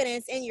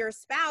confidence in your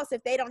spouse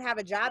if they don't have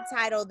a job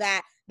title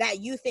that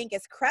you think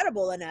is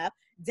credible enough.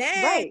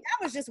 Dang,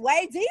 that was just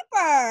way deeper.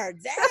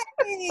 Dang,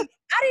 I didn't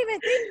even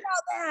think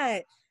about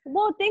that.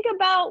 Well, think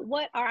about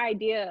what our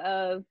idea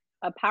of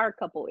a power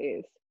couple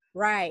is.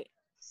 Right.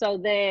 So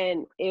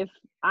then if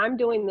I'm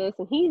doing this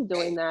and he's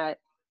doing that,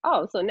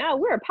 oh, so now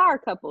we're a power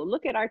couple.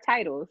 Look at our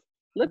titles.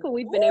 Look what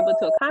we've been able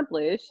to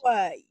accomplish.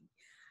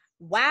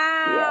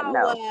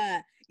 Wow.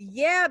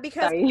 Yeah,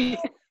 because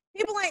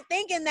people ain't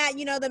thinking that,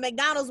 you know, the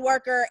McDonald's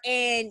worker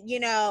and, you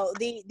know,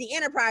 the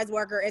enterprise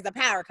worker is a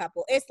power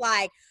couple. It's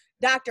like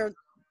doctor,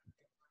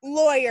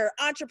 lawyer,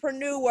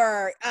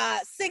 entrepreneur,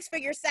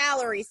 6-figure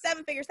salary,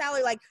 7-figure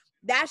salary. Like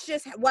that's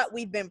just what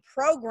we've been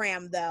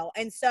programmed though.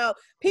 And so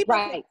people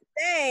can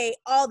say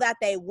all that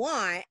they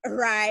want,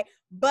 right?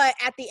 But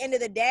at the end of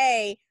the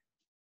day,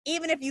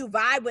 even if you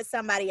vibe with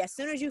somebody, as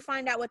soon as you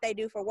find out what they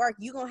do for work,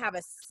 you're going to have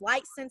a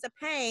slight sense of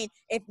pain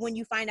when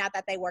you find out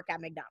that they work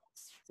at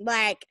McDonald's.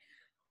 Like,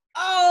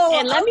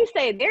 and let me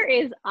say, there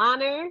is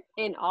honor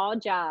in all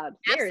jobs.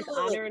 There is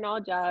honor in all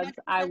jobs.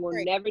 I will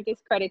never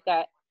discredit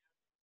that.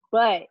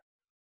 But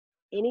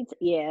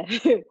Yeah. I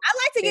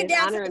like to get There's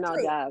down to honor the in all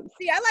truth. jobs.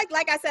 See,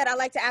 like I said, I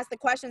like to ask the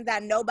questions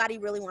that nobody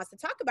really wants to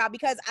talk about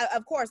because,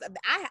 of course,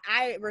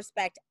 I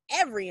respect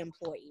every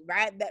employee,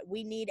 right? That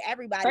we need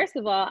everybody. First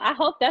of all, I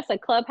hope that's a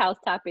Clubhouse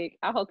topic.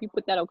 I hope you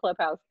put that on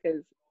Clubhouse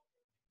because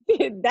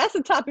that's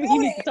a topic you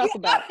need to talk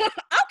about. Okay,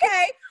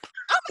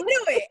 I'm gonna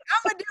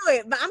do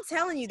it. But I'm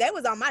telling you, they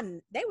was on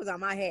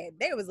my head.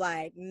 They was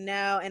like,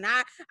 no, and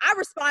I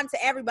respond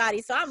to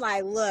everybody. So I'm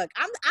like, look,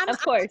 Of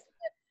course.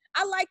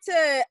 I like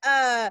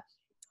to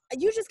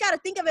you just got to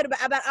think of it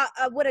about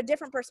with a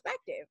different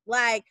perspective.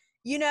 Like,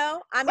 I mean,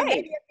 Right.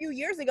 maybe a few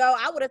years ago,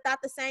 I would have thought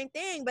the same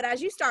thing. But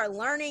as you start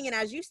learning and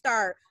as you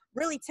start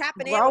really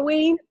tapping in with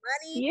Growing.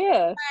 money,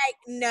 Yeah. like,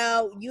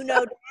 no,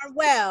 darn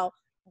well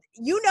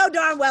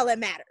it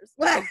matters.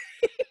 Like,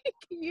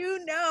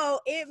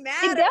 it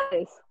matters. It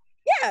does.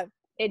 Yeah.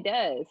 It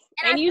does.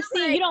 And And you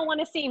see, you don't want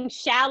to seem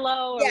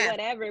shallow or Yeah.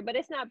 whatever, but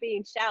it's not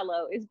being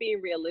shallow. It's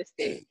being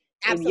realistic.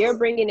 If Absolutely. you're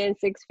bringing in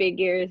 6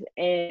 figures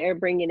and they're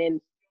bringing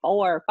in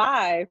 4 or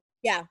 5,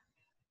 Yeah.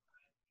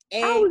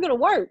 how are we going to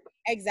work?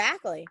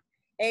 Exactly.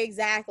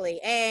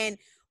 And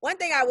one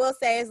thing I will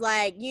say is,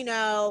 like,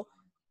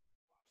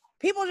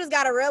 people just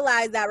got to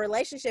realize that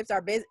relationships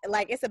are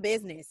like, it's a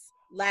business.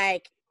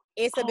 Like,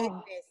 it's a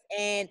business.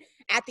 And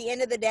at the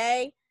end of the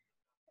day,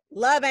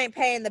 love ain't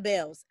paying the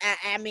bills.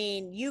 I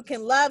mean, you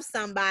can love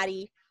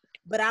somebody,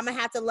 but I'm going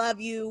to have to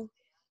love you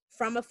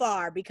from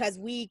afar because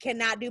we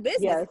cannot do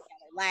business together.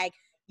 Like,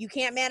 you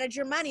can't manage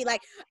your money.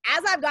 Like,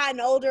 as I've gotten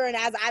older and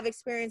as I've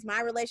experienced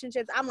my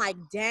relationships, I'm like,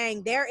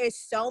 dang, there is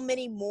so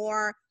many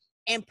more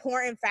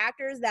important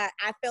factors that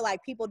I feel like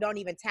people don't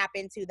even tap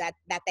into that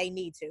they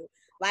need to.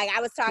 Like,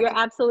 You're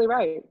absolutely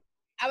right.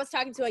 I was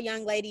talking to a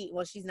young lady.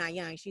 Well, she's not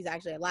young. She's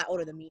actually a lot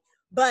older than me.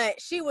 But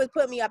she was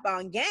putting me up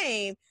on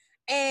game.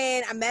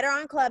 And I met her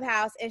on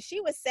Clubhouse. And she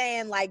was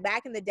saying, like,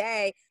 back in the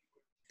day,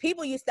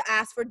 people used to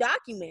ask for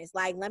documents.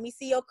 Like, let me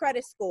see your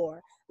credit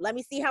score. Let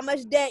me see how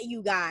much debt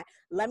you got.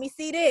 Let me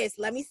see this.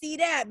 Let me see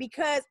that.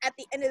 Because at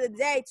the end of the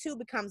day, 2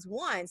 becomes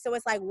 1. So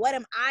it's like, what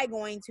am I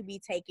going to be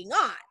taking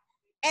on?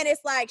 And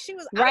it's like,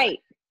 Right.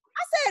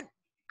 I said,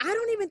 I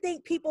don't even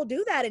think people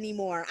do that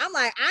anymore. I'm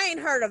like, I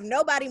ain't heard of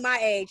nobody my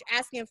age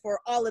asking for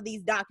all of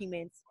these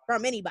documents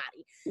from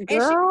anybody.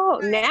 Girl,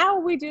 now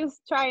we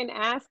just try and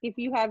ask if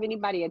you have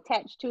anybody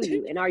attached to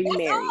you and are you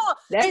married?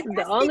 That's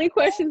the only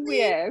questions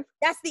we ask.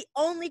 That's the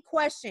only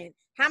question.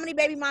 How many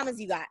baby mamas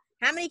you got?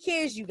 How many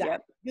kids you got?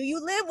 Yep. Do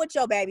you live with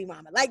your baby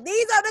mama? Like,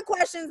 these are the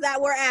questions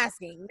that we're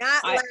asking.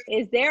 Not like,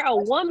 is there a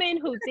woman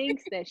who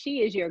thinks that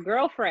she is your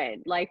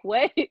girlfriend? Like,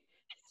 what?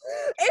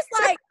 It's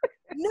like,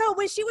 no,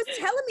 when she was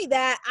telling me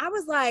that, I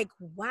was like,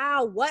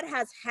 wow, what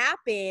has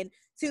happened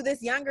to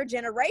this younger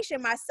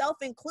generation, myself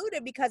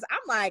included? Because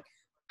I'm like,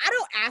 I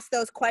don't ask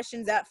those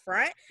questions up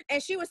front.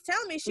 And she was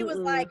telling me, she was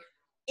like,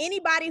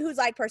 anybody who's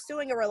like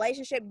pursuing a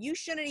relationship, you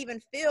shouldn't even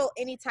feel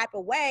any type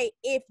of way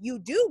if you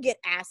do get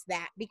asked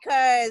that,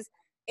 because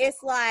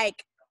it's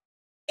like,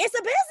 it's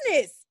a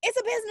business. It's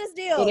a business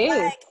deal. It is.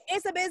 Like,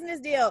 it's a business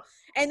deal.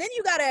 And then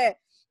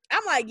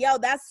I'm like, yo,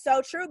 that's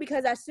so true,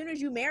 because as soon as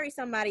you marry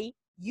somebody,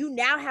 you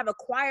now have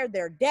acquired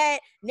their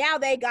debt. Now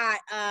they got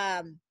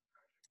that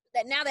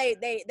now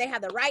they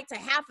have the right to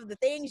half of the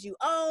things you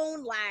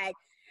own. Like,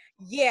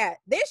 yeah.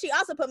 Then she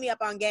also put me up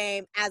on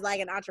game as like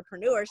an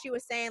entrepreneur. She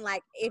was saying,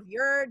 like, if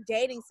you're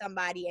dating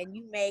somebody and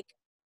you make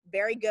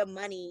very good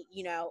money,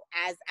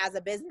 as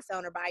a business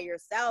owner by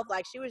yourself,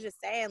 like, she was just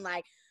saying,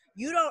 like,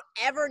 you don't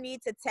ever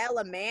need to tell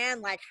a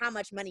man like how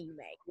much money you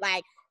make.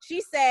 Like,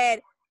 she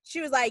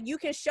was like, you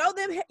can show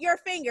them your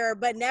finger,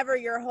 but never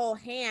your whole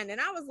hand. And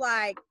I was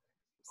like,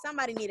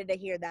 somebody needed to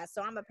hear that.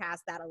 So I'm going to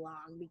pass that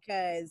along,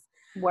 because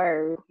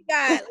Word.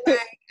 God, like,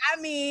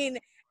 I mean,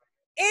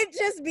 it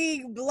just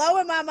be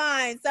blowing my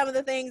mind, some of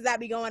the things that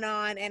be going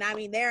on. And I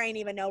mean, there ain't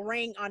even no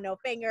ring on no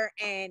finger.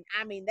 And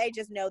I mean, they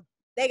just know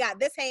they got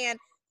this hand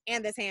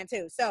and this hand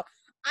too. So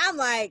I'm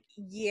like,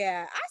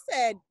 yeah. I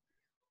said,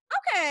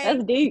 okay.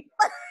 That's deep.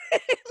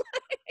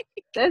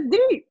 That's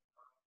deep.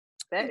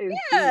 That is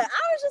Yeah. deep.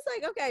 I was just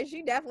like, okay,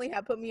 she definitely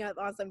had put me up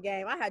on some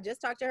game. I had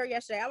just talked to her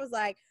yesterday. I was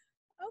like,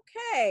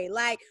 okay,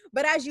 like,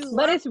 but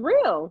it's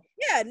real.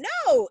 Yeah,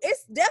 no,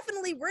 it's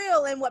definitely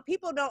real. And what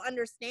people don't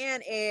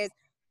understand is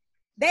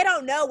they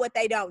don't know what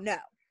they don't know.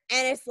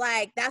 And it's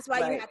like, that's why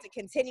you have to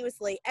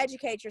continuously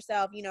educate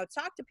yourself,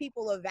 talk to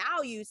people of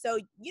value. So,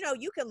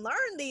 you can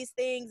learn these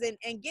things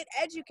and get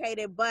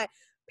educated, but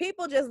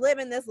people just live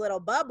in this little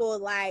bubble.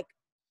 Like,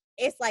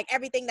 it's like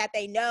everything that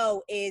they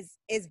know is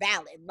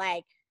valid.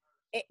 Like,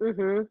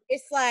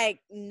 it's like,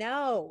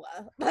 no,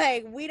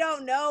 like, we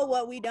don't know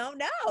what we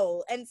don't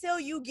know until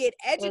you get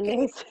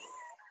educated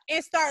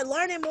and start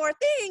learning more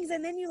things.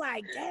 And then you're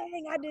like,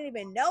 dang, I didn't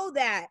even know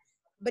that.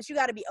 But you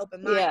got to be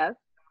open-minded. Yeah.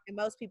 And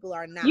most people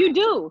are not. You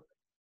do.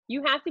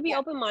 You have to be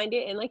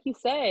open-minded. And like you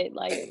said,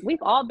 like,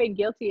 we've all been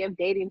guilty of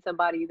dating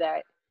somebody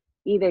that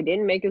either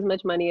didn't make as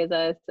much money as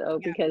us,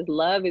 because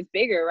love is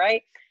bigger,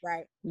 right?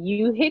 Right.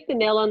 You hit the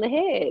nail on the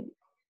head.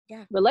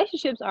 Yeah.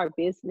 Relationships are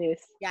business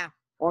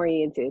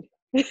oriented.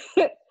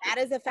 That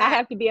is a I fact.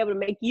 have to be able to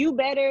make you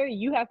better.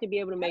 You have to be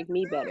able to make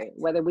me better.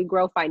 Whether we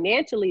grow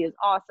financially is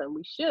awesome.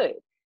 We should.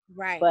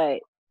 Right. But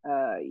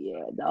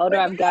yeah, the older But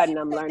I've now gotten,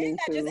 you I'm say learning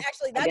to that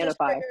just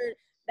identify.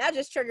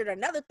 triggered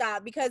another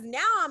thought, because now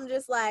I'm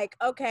just like,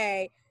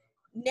 okay,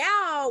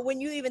 now when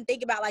you even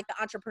think about like the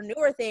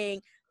entrepreneur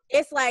thing,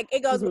 it's like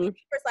it goes way Hmm. deeper.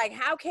 It's like,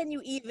 how can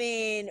you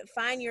even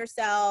find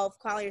yourself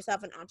calling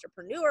yourself an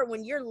entrepreneur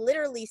when you're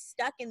literally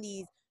stuck in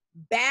these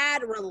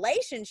bad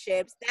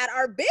relationships that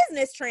are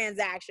business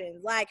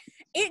transactions? Like,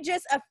 it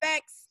just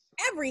affects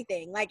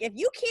everything. Like, if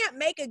you can't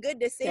make a good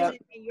decision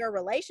Yep. in your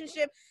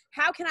relationship,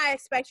 how can I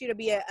expect you to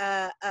be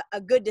a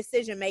good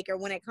decision maker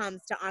when it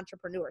comes to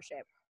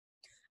entrepreneurship?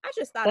 I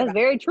just thought That's about,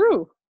 very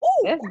true.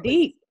 oh, That's that was,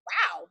 deep.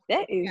 wow.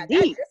 That is Yeah, that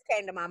deep. just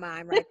came to my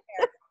mind right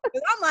there.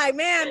 Because I'm like,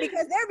 man,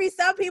 because there'd be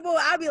some people,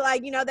 I'd be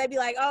like, they'd be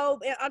like, oh,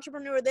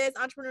 entrepreneur this,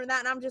 entrepreneur that.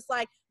 And I'm just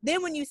like,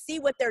 then when you see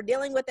what they're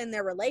dealing with in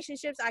their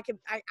relationships, I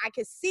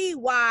could see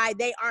why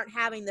they aren't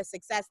having the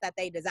success that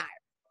they desire.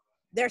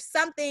 There's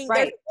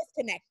Right. a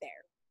disconnect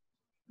there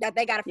that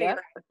they got to figure Yep.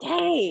 out.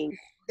 Dang.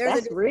 There's a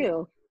That's disconnect.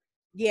 real.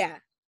 Yeah.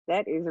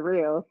 That is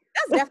real.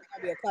 That's definitely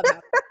going to be a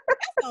clubhouse.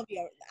 That's going to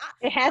be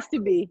It has to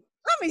be.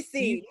 let me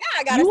see. You, Now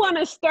I got to you want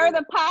to stir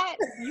the pot?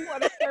 You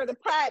want to stir the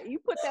pot? You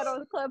put that on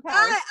the Clubhouse.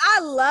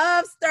 I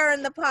love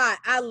stirring the pot.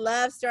 I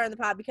love stirring the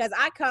pot because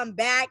I come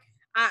back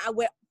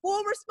with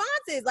full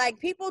responses. Like,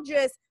 people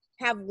just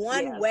have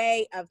one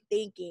way of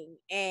thinking,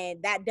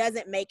 and that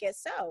doesn't make it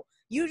so.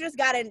 You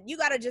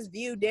gotta just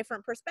view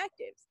different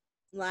perspectives.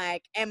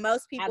 Like, and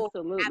most people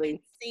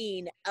haven't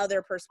seen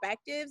other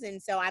perspectives.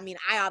 And so, I mean,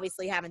 I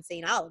obviously haven't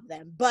seen all of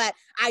them, but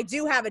I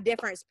do have a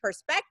different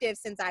perspective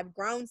since I've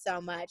grown so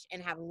much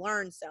and have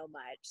learned so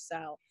much.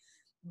 So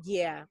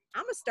yeah,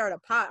 I'm gonna start a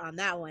pot on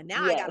that one.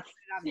 Now I gotta put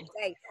it on the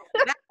date.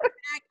 Matter of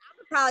fact, I'm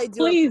gonna probably do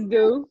Please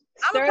do.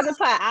 Stir the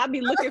pot. I'll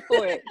be looking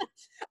for it.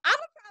 I'm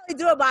gonna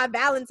probably do it by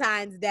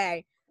Valentine's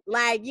Day.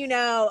 Like,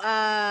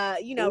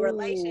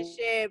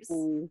 relationships.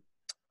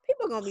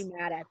 People gonna be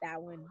mad at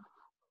that one.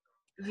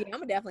 Yeah,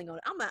 I'm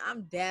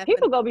definitely.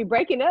 People gonna be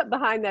breaking up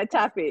behind that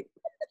topic.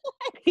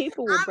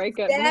 People will break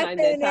up behind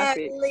that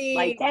topic.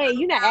 Like, hey,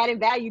 you're not adding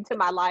value to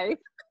my life.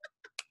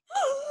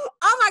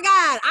 Oh my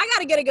God, I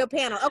gotta get a good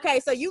panel.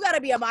 Okay, so you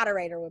gotta be a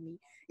moderator with me.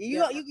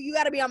 You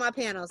gotta be on my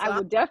panel. So I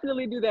would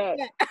definitely do that.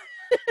 Yeah.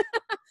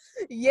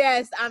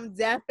 Yes, I'm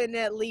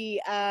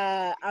definitely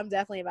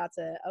about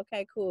to.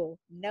 Okay, cool.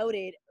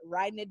 Noted.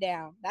 Writing it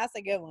down. That's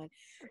a good one.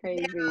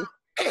 Crazy. Now,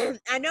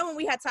 I know when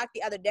we had talked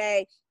the other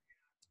day,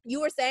 you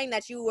were saying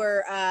that you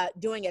were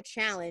doing a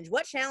challenge.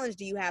 What challenge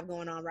do you have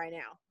going on right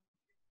now?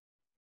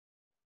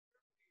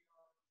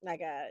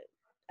 Like a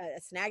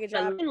snag a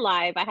job? In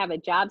live, I have a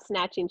job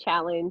snatching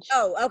challenge.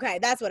 Oh, okay.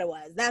 That's what it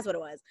was.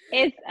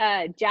 It's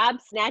a job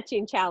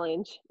snatching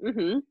challenge.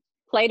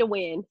 Play to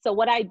win. So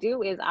what I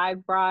do is I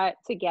brought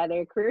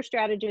together career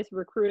strategists,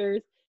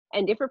 recruiters,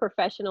 and different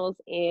professionals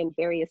in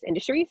various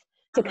industries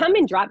to come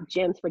and drop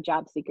gems for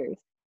job seekers.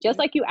 Just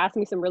like you asked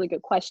me some really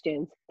good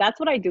questions. That's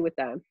what I do with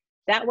them.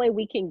 That way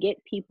we can get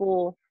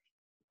people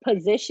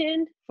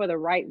positioned for the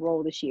right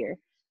role this year.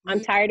 I'm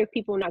tired of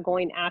people not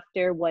going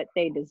after what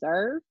they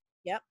deserve.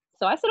 Yep.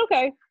 So I said,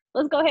 okay,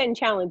 let's go ahead and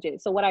challenge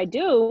it. So what I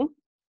do,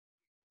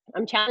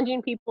 I'm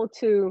challenging people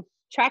to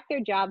track their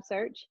job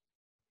search.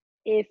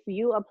 If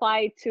you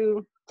apply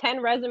to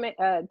 10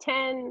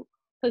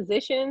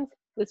 positions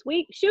this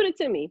week, shoot it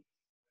to me.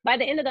 By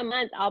the end of the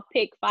month, I'll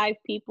pick 5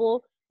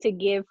 people to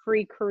give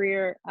free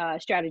career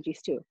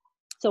strategies to.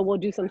 So we'll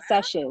do some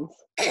sessions.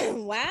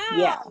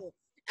 Wow.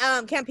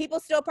 Yeah. Can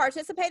people still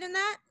participate in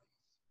that?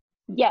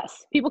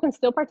 Yes, people can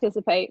still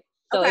participate.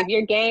 So if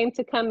you're game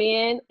to come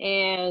in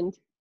and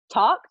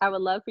talk, I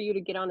would love for you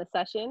to get on a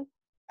session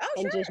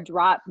and just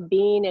drop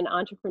being an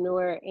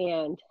entrepreneur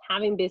and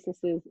having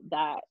businesses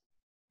that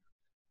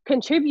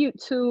contribute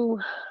to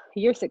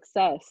your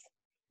success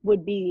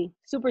would be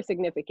super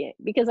significant.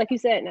 Because like you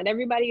said, not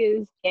everybody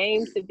is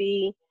game to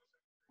be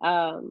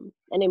an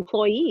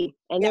employee.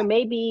 And there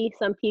may be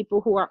some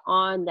people who are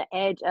on the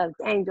edge of,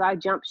 dang, do I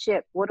jump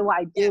ship? What do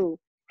I do?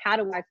 How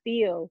do I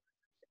feel?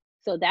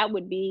 So that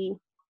would be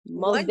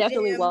most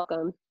definitely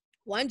welcome.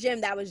 One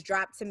gem that was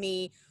dropped to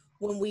me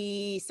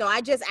so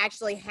I just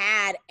actually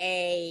had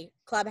a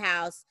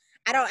Clubhouse.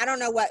 I don't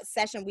know what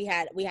session we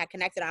had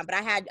connected on, but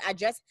I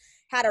just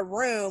had a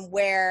room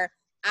where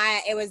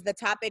the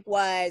topic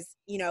was,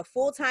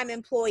 full-time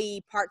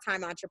employee,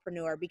 part-time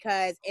entrepreneur,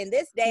 because in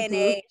this day and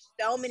age,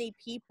 so many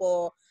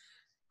people,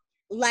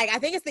 like, I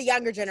think it's the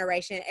younger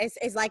generation,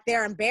 it's like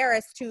they're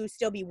embarrassed to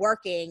still be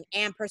working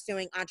and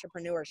pursuing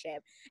entrepreneurship.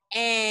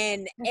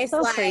 And it's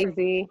so like,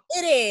 crazy.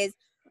 It is.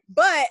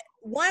 But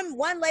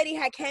one lady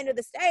had came to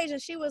the stage and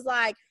she was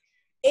like,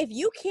 if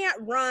you can't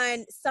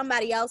run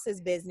somebody else's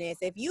business,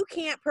 if you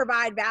can't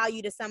provide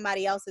value to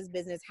somebody else's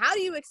business, how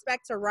do you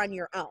expect to run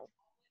your own?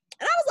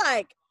 And I was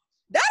like,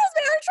 that is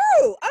very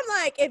true. I'm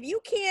like, if you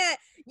can't,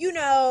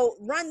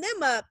 run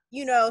them up,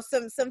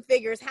 some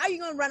figures, how are you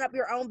going to run up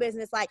your own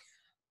business? Like,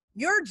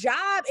 your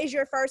job is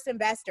your first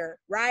investor,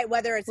 right?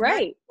 Whether it's money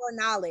Right. or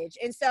knowledge.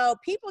 And so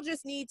people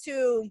just need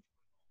to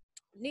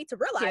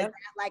realize Yep.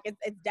 that, like,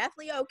 it's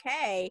definitely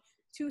okay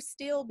to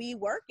still be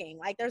working.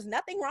 Like, there's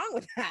nothing wrong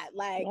with that,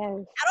 like,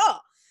 Yes. at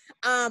all.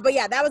 But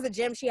yeah, that was a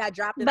gem she had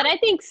dropped. But I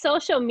think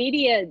social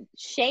media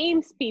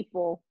shames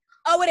people.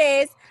 Oh, it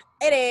is.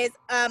 It is.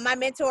 My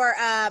mentor,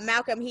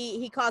 Malcolm,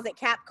 he calls it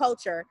cap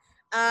culture,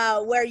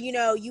 where, you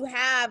know, you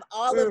have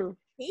all of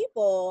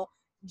people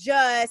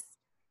just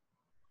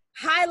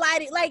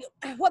highlighting, like,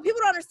 what people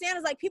don't understand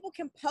is, like, people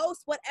can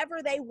post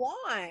whatever they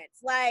want,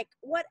 like,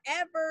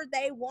 whatever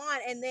they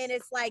want, and then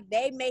it's like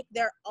they make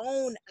their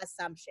own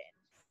assumption,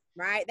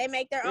 right? They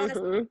make their own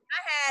assumption.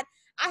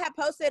 I had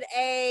posted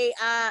a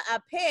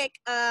pic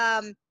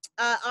on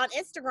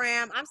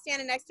Instagram. I'm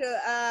standing next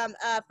to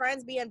a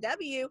friend's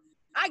BMW.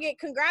 I get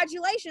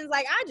congratulations,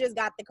 like, I just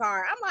got the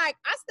car. I'm like,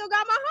 I still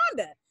got my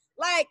Honda.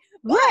 Like,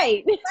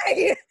 Right. like,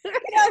 you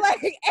know,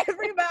 like,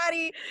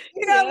 everybody,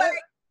 you know, like,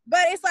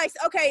 but it's like,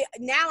 okay,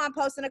 now I'm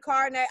posting a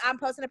car and I'm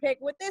posting a pic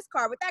with this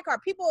car, with that car.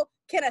 People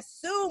can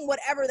assume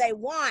whatever they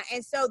want.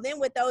 And so then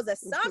with those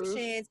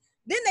assumptions,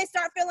 then they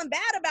start feeling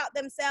bad about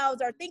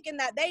themselves or thinking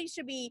that they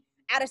should be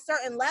at a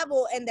certain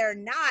level and they're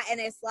not. And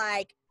it's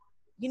like,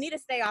 you need to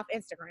stay off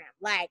Instagram.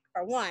 Like,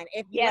 for one,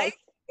 if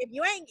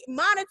you ain't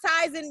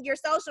monetizing your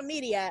social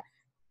media,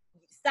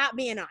 stop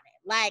being on it.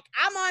 Like,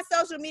 I'm on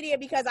social media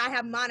because I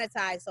have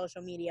monetized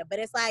social media. But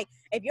it's like,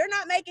 if you're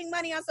not making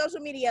money on social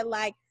media,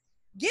 like,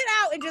 get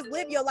out and just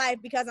live your life,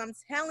 because I'm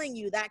telling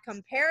you that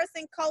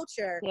comparison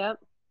culture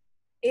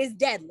is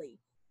deadly.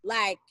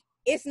 Like,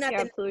 it's nothing.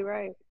 You're absolutely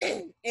right.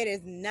 It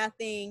is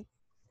nothing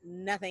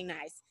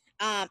nice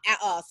at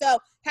all. So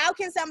how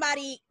can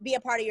somebody be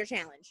a part of your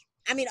challenge?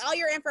 I mean, all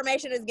your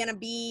information is going to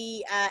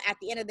be at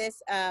the end of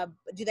this.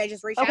 Do they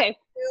just reach out to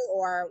you,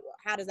 or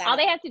how does that all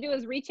go? they have to do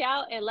is reach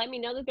out and let me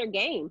know that they're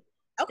game.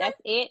 Okay.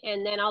 That's it.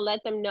 And then I'll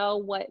let them know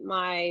what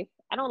my,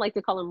 I don't like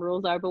to call them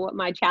rules are, but what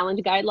my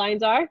challenge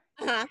guidelines are.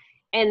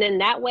 And then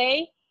that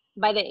way,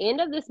 by the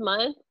end of this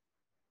month,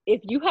 if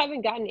you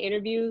haven't gotten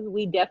interviews,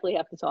 we definitely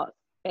have to talk.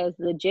 As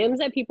the gems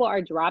that people are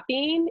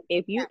dropping,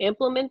 if you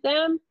implement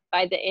them,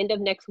 by the end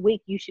of next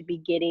week, you should be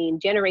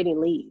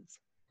generating leads.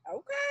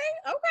 Okay.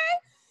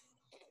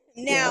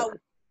 Now,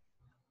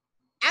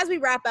 as we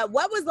wrap up,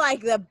 what was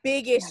like the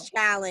biggest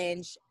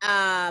challenge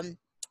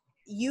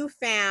you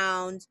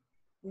found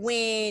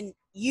when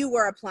you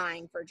were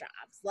applying for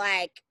jobs?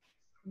 Like,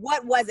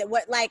 what was it?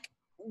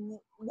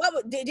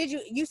 What did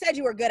you said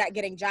you were good at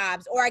getting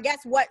jobs, or I guess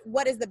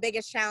what is the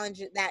biggest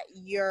challenge that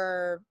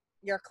your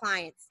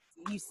clients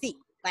you see,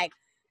 like,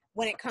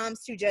 when it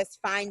comes to just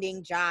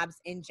finding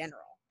jobs in general?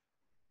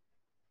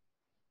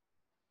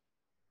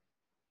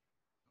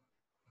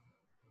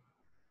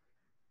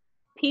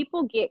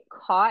 People get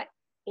caught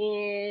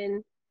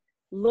in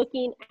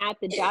looking at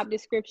the job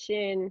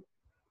description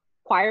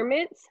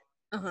requirements.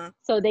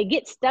 So they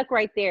get stuck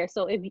right there.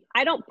 So if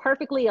I don't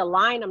perfectly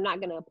align, I'm not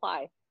going to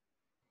apply.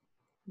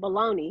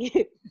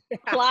 Baloney.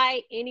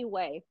 Apply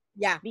anyway.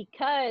 Yeah.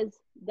 Because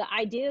the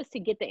idea is to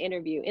get the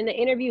interview. In the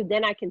interview,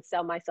 then I can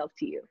sell myself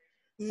to you.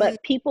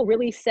 But people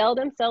really sell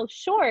themselves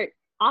short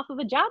off of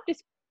a job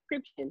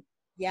description.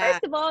 Yeah.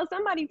 First of all,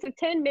 somebody took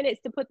 10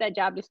 minutes to put that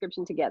job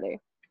description together.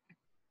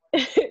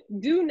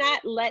 Do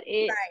not let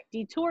it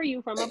detour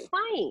you from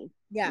applying.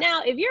 Yeah.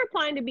 Now, if you're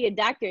applying to be a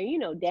doctor, you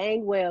know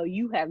dang well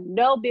you have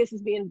no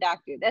business being a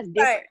doctor. That's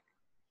different.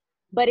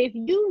 But if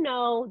you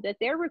know that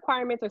their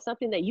requirements are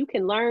something that you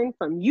can learn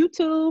from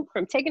YouTube,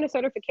 from taking a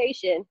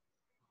certification,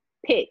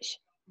 pitch.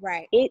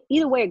 Right.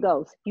 Either way it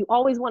goes, you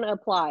always want to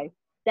apply.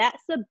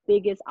 That's the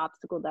biggest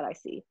obstacle that I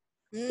see.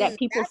 That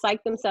people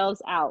psych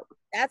themselves out.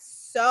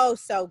 That's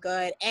so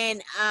good.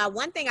 And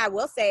one thing I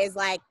will say is,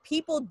 like,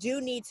 people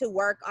do need to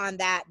work on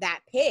that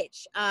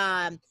pitch.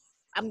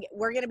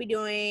 We're gonna be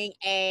doing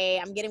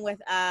I'm getting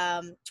with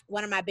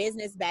one of my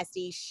business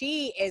besties.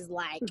 She is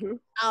like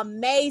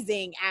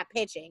amazing at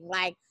pitching.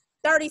 Like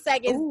 30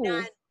 seconds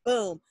done,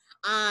 boom.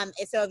 And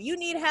so if you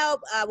need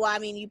help, well, I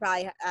mean, you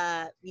probably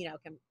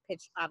can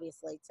pitch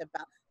obviously to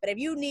Belle. But if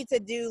you need to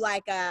do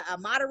like a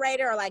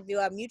moderator or like do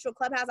a mutual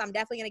clubhouse, I'm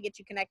definitely gonna get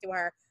you connected with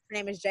her. Her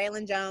name is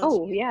Jalen Jones.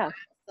 Oh yeah,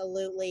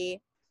 absolutely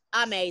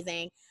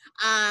amazing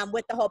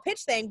with the whole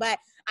pitch thing. But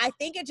I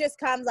think it just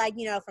comes, like,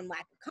 from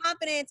lack of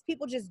confidence.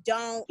 People just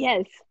don't.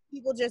 Yes.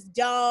 People just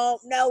don't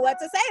know what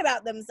to say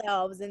about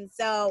themselves, and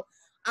so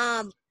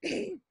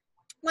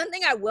one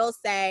thing I will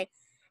say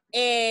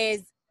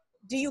is,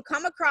 do you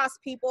come across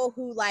people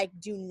who like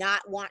do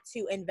not want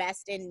to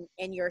invest in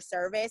your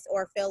service,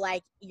 or feel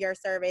like your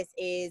service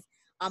is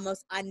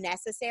almost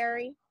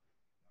unnecessary?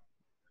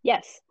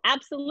 Yes,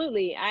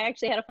 absolutely. I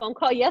actually had a phone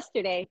call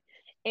yesterday,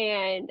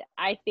 and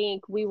I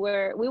think we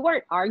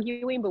weren't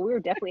arguing, but we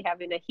were definitely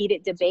having a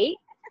heated debate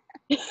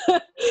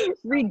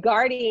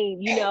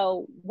regarding,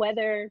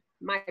 whether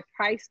my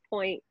price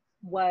point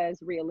was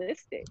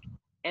realistic.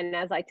 And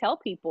as I tell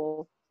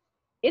people,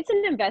 it's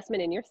an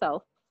investment in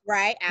yourself.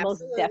 Right.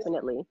 Absolutely. Most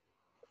definitely.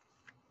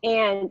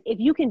 And if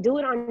you can do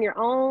it on your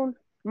own,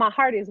 my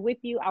heart is with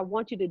you. I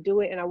want you to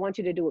do it, and I want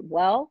you to do it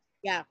well.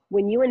 Yeah.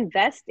 When you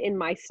invest in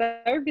my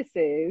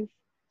services,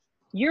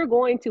 you're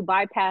going to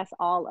bypass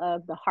all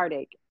of the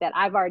heartache that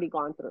I've already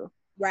gone through.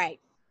 Right.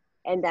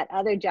 And that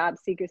other job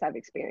seekers have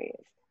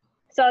experienced.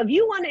 So if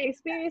you want to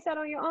experience that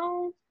on your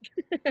own,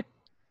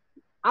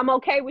 I'm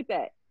okay with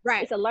that.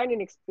 Right. It's a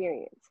learning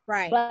experience.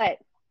 Right. But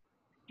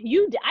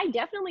I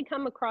definitely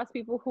come across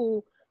people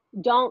who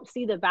don't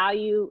see the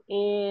value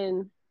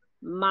in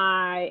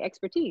my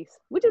expertise,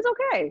 which is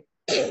okay.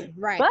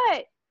 Right.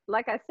 But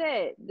like I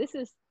said, this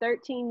is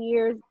 13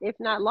 years, if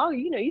not longer.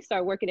 You know, you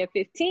start working at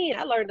 15.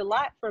 I learned a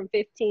lot from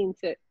 15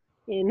 to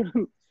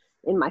in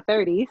my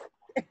 30s.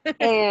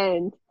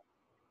 And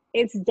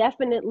it's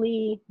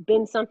definitely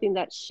been something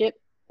that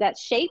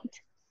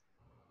shaped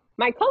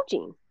my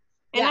coaching.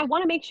 And I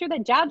want to make sure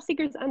that job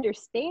seekers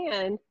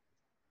understand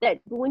that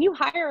when you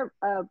hire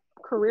a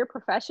career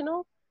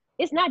professional,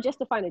 it's not just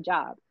to find a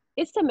job.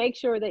 It's to make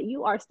sure that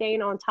you are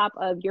staying on top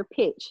of your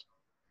pitch.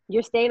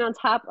 You're staying on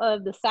top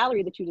of the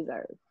salary that you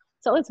deserve.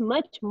 So it's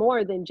much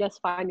more than just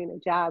finding a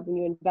job when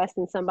you invest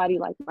in somebody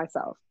like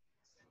myself.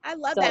 I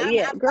love that.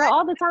 Yeah, girl,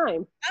 all the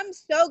time. I'm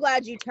so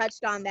glad you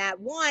touched on that.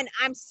 One,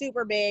 I'm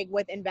super big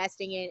with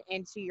investing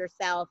into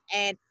yourself.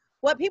 And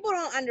what people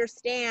don't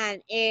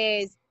understand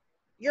is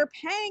you're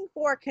paying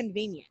for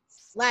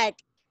convenience. Like,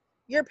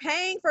 you're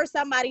paying for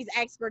somebody's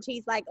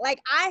expertise. Like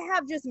I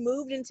have just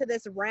moved into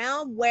this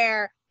realm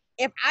where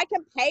if I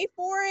can pay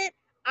for it,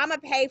 I'm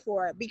gonna pay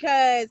for it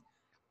because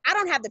I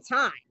don't have the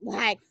time.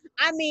 Like,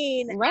 I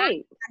mean, right.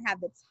 I don't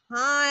have the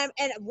time.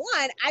 And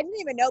one, I didn't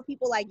even know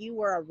people like you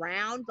were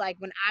around, like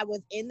when I was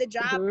in the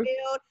job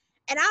field.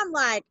 And I'm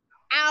like,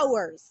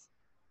 hours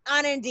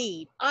on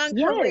Indeed, on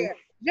Career,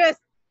 just,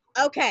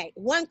 okay,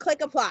 one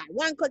click apply. And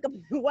I'm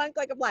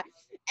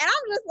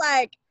just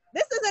like,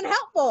 this isn't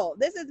helpful.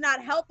 This is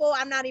not helpful.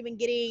 I'm not even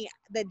getting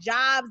the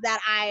jobs that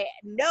I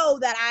know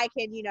that I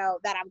can,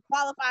 that I'm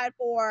qualified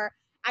for.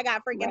 I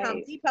got freaking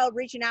Home Depot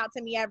reaching out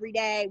to me every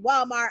day.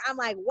 Walmart. I'm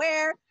like,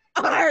 where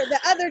are the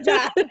other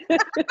jobs? Where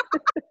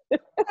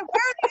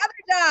are the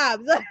other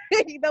jobs? Like,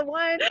 the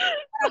ones that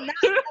I'm not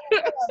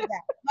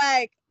that.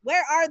 Like,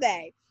 where are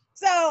they?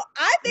 So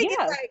I think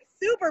it's like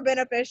super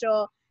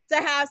beneficial to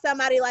have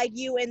somebody like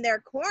you in their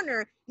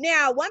corner.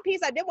 Now, one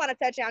piece I did want to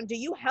touch on, do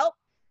you help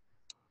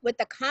with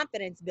the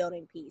confidence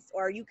building piece,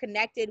 or are you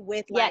connected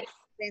with like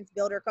confidence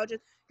builder coaches?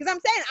 Because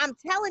I'm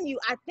telling you,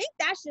 I think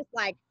that's just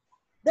like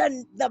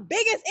the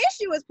biggest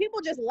issue is people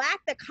just lack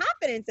the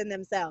confidence in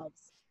themselves.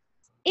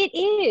 It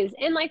is.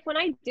 And like when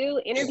I do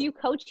interview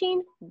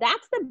coaching,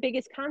 that's the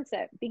biggest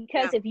concept,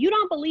 because if you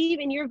don't believe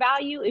in your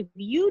value, if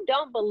you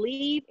don't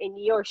believe in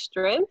your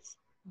strengths,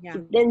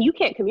 then you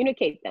can't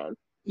communicate them.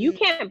 You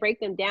can't break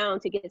them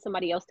down to get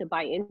somebody else to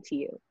buy into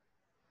you.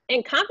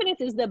 And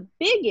confidence is the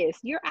biggest.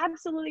 You're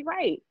absolutely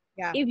right.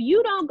 Yeah. If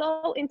you don't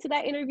go into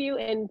that interview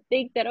and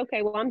think that,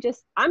 okay, well, I'm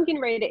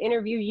getting ready to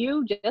interview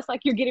you just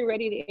like you're getting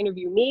ready to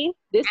interview me.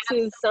 This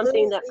is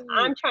something that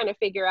I'm trying to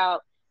figure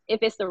out if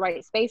it's the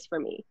right space for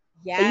me.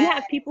 Yeah. So you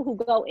have people who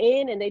go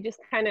in and they just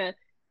kind of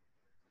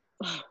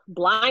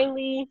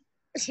blindly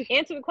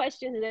answer the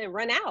questions and then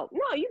run out.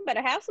 No, you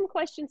better have some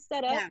questions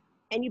set up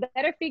and you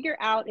better figure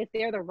out if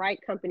they're the right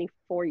company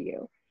for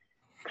you.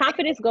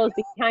 Confidence goes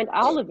behind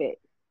all of it.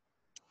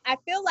 I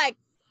feel like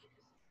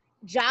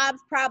jobs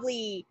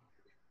probably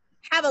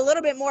have a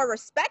little bit more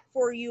respect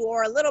for you,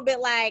 or a little bit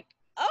like,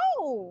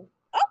 oh,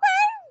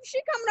 okay, she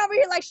coming over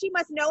here like she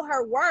must know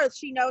her worth.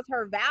 She knows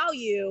her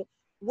value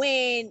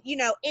when,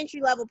 entry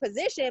level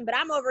position, but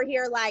I'm over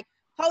here like,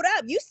 hold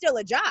up, you still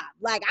a job.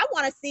 Like, I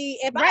want to see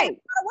if I want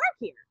to work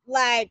here.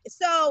 Like,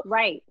 so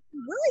I'm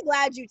really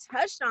glad you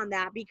touched on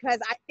that, because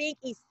I think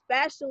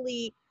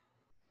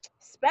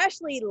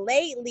especially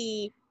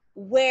lately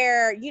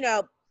where,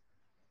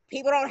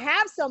 people don't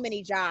have so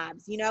many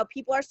jobs,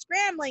 people are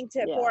scrambling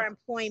for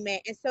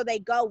employment. And so they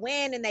go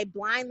in and they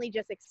blindly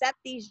just accept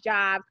these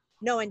jobs,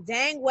 knowing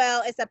dang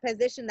well it's a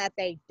position that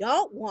they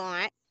don't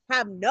want,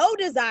 have no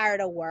desire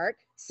to work,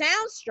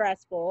 sounds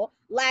stressful.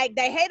 Like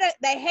they hate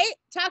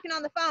talking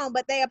on the phone,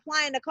 but they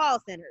apply in the call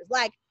centers.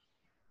 Like,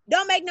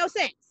 don't make no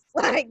sense.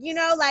 Like, you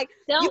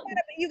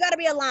gotta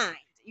be aligned.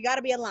 You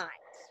gotta be aligned.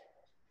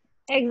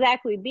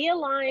 Exactly. Be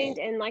aligned.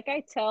 And like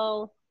I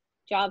tell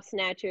job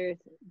snatchers,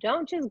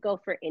 don't just go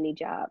for any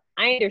job.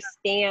 I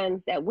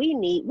understand that we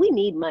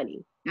need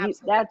money.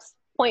 That's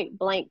point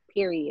blank,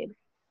 period.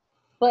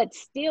 But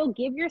still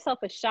give yourself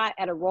a shot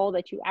at a role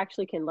that you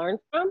actually can learn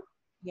from.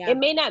 Yeah. It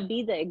may not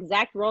be the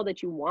exact role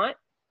that you want,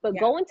 but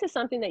go into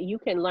something that you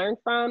can learn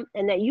from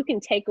and that you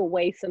can take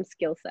away some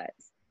skill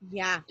sets.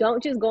 Yeah.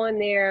 Don't just go in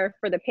there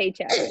for the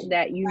paycheck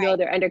that you know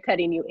they're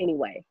undercutting you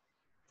anyway.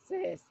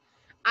 Sis,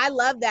 I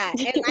love that.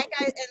 And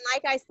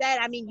like I said,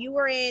 I mean, you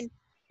were in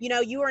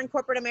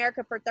corporate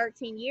America for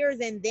 13 years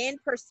and then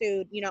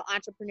pursued,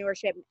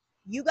 entrepreneurship.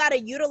 You got to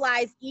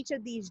utilize each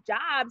of these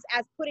jobs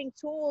as putting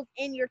tools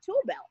in your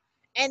tool belt.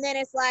 And then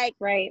it's like,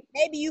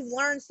 maybe you've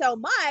learned so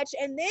much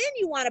and then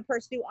you want to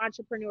pursue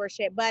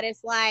entrepreneurship, but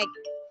it's like,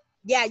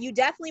 yeah, you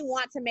definitely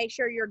want to make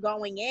sure you're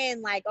going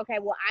in like, okay,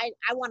 well,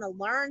 I want to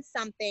learn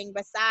something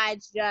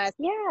besides just,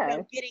 Yeah.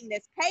 getting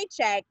this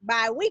paycheck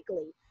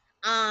bi-weekly,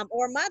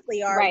 or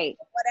monthly, or Right.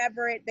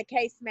 whatever the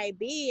case may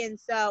be. And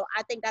so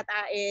I think that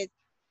is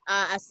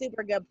a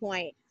super good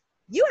point.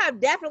 You have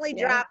definitely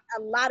Yeah. dropped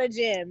a lot of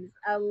gems,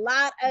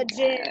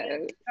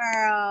 Yes.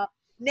 girl.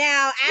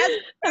 Now, as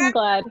I'm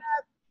glad.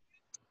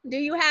 do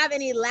you have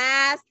any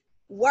last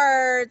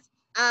words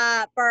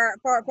for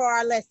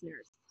our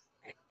listeners?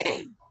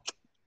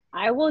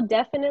 I will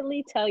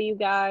definitely tell you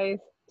guys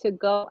to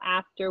go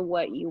after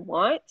what you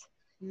want,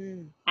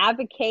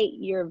 advocate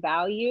your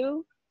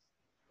value,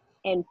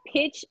 and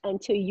pitch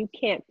until you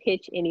can't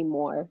pitch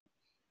anymore.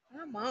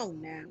 Come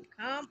on now.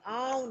 Come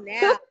on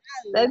now. I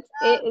That's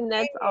love it, and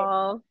that's it.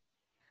 all.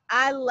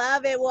 I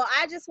love it. Well,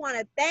 I just want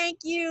to thank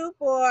you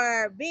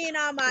for being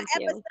on my Thank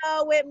you.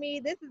 episode with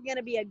me. This is going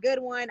to be a good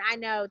one. I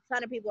know a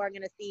ton of people are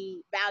going to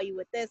see value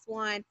with this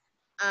one.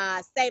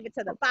 Save it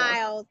to the Hope so.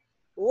 files,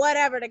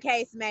 whatever the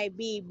case may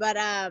be. But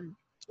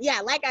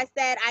yeah, like I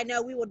said, I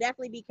know we will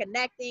definitely be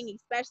connecting,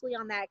 especially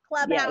on that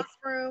Clubhouse Yes.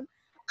 room.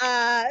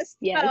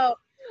 Yes. So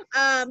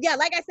yeah,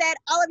 like I said,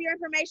 all of your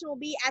information will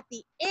be at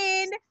the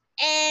end.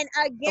 And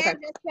again, Okay.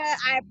 Jessica,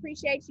 I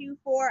appreciate you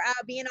for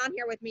being on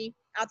here with me.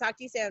 I'll talk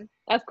to you soon.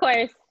 Of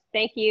course.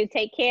 Thank you.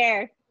 Take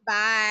care.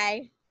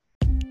 Bye.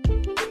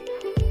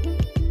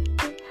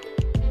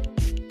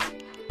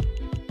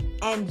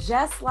 And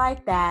just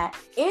like that,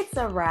 it's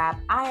a wrap.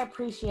 I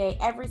appreciate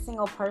every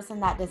single person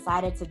that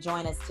decided to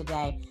join us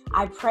today.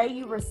 I pray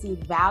you receive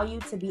value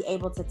to be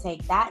able to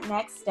take that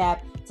next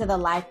step to the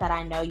life that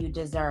I know you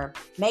deserve.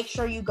 Make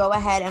sure you go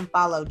ahead and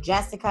follow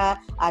Jessica.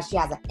 She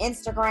has an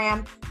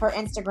Instagram. Her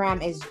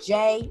Instagram is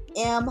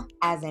JM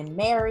as in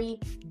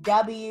Mary,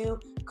 W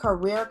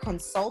Career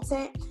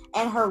Consultant.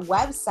 And her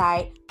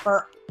website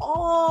for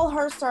all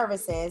her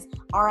services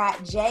are at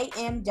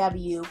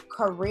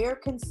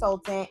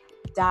jmwcareerconsultant.com.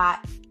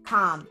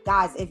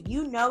 Guys, if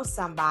you know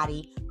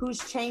somebody who's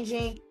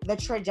changing the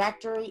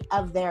trajectory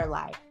of their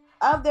life,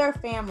 of their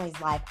family's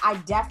life, I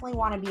definitely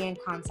want to be in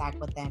contact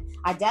with them.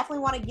 I definitely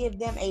want to give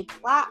them a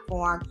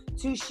platform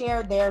to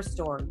share their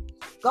story.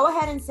 Go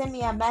ahead and send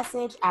me a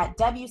message at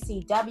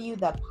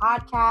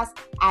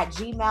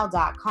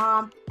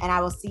wcwthepodcast@gmail.com, and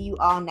I will see you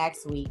all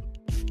next week.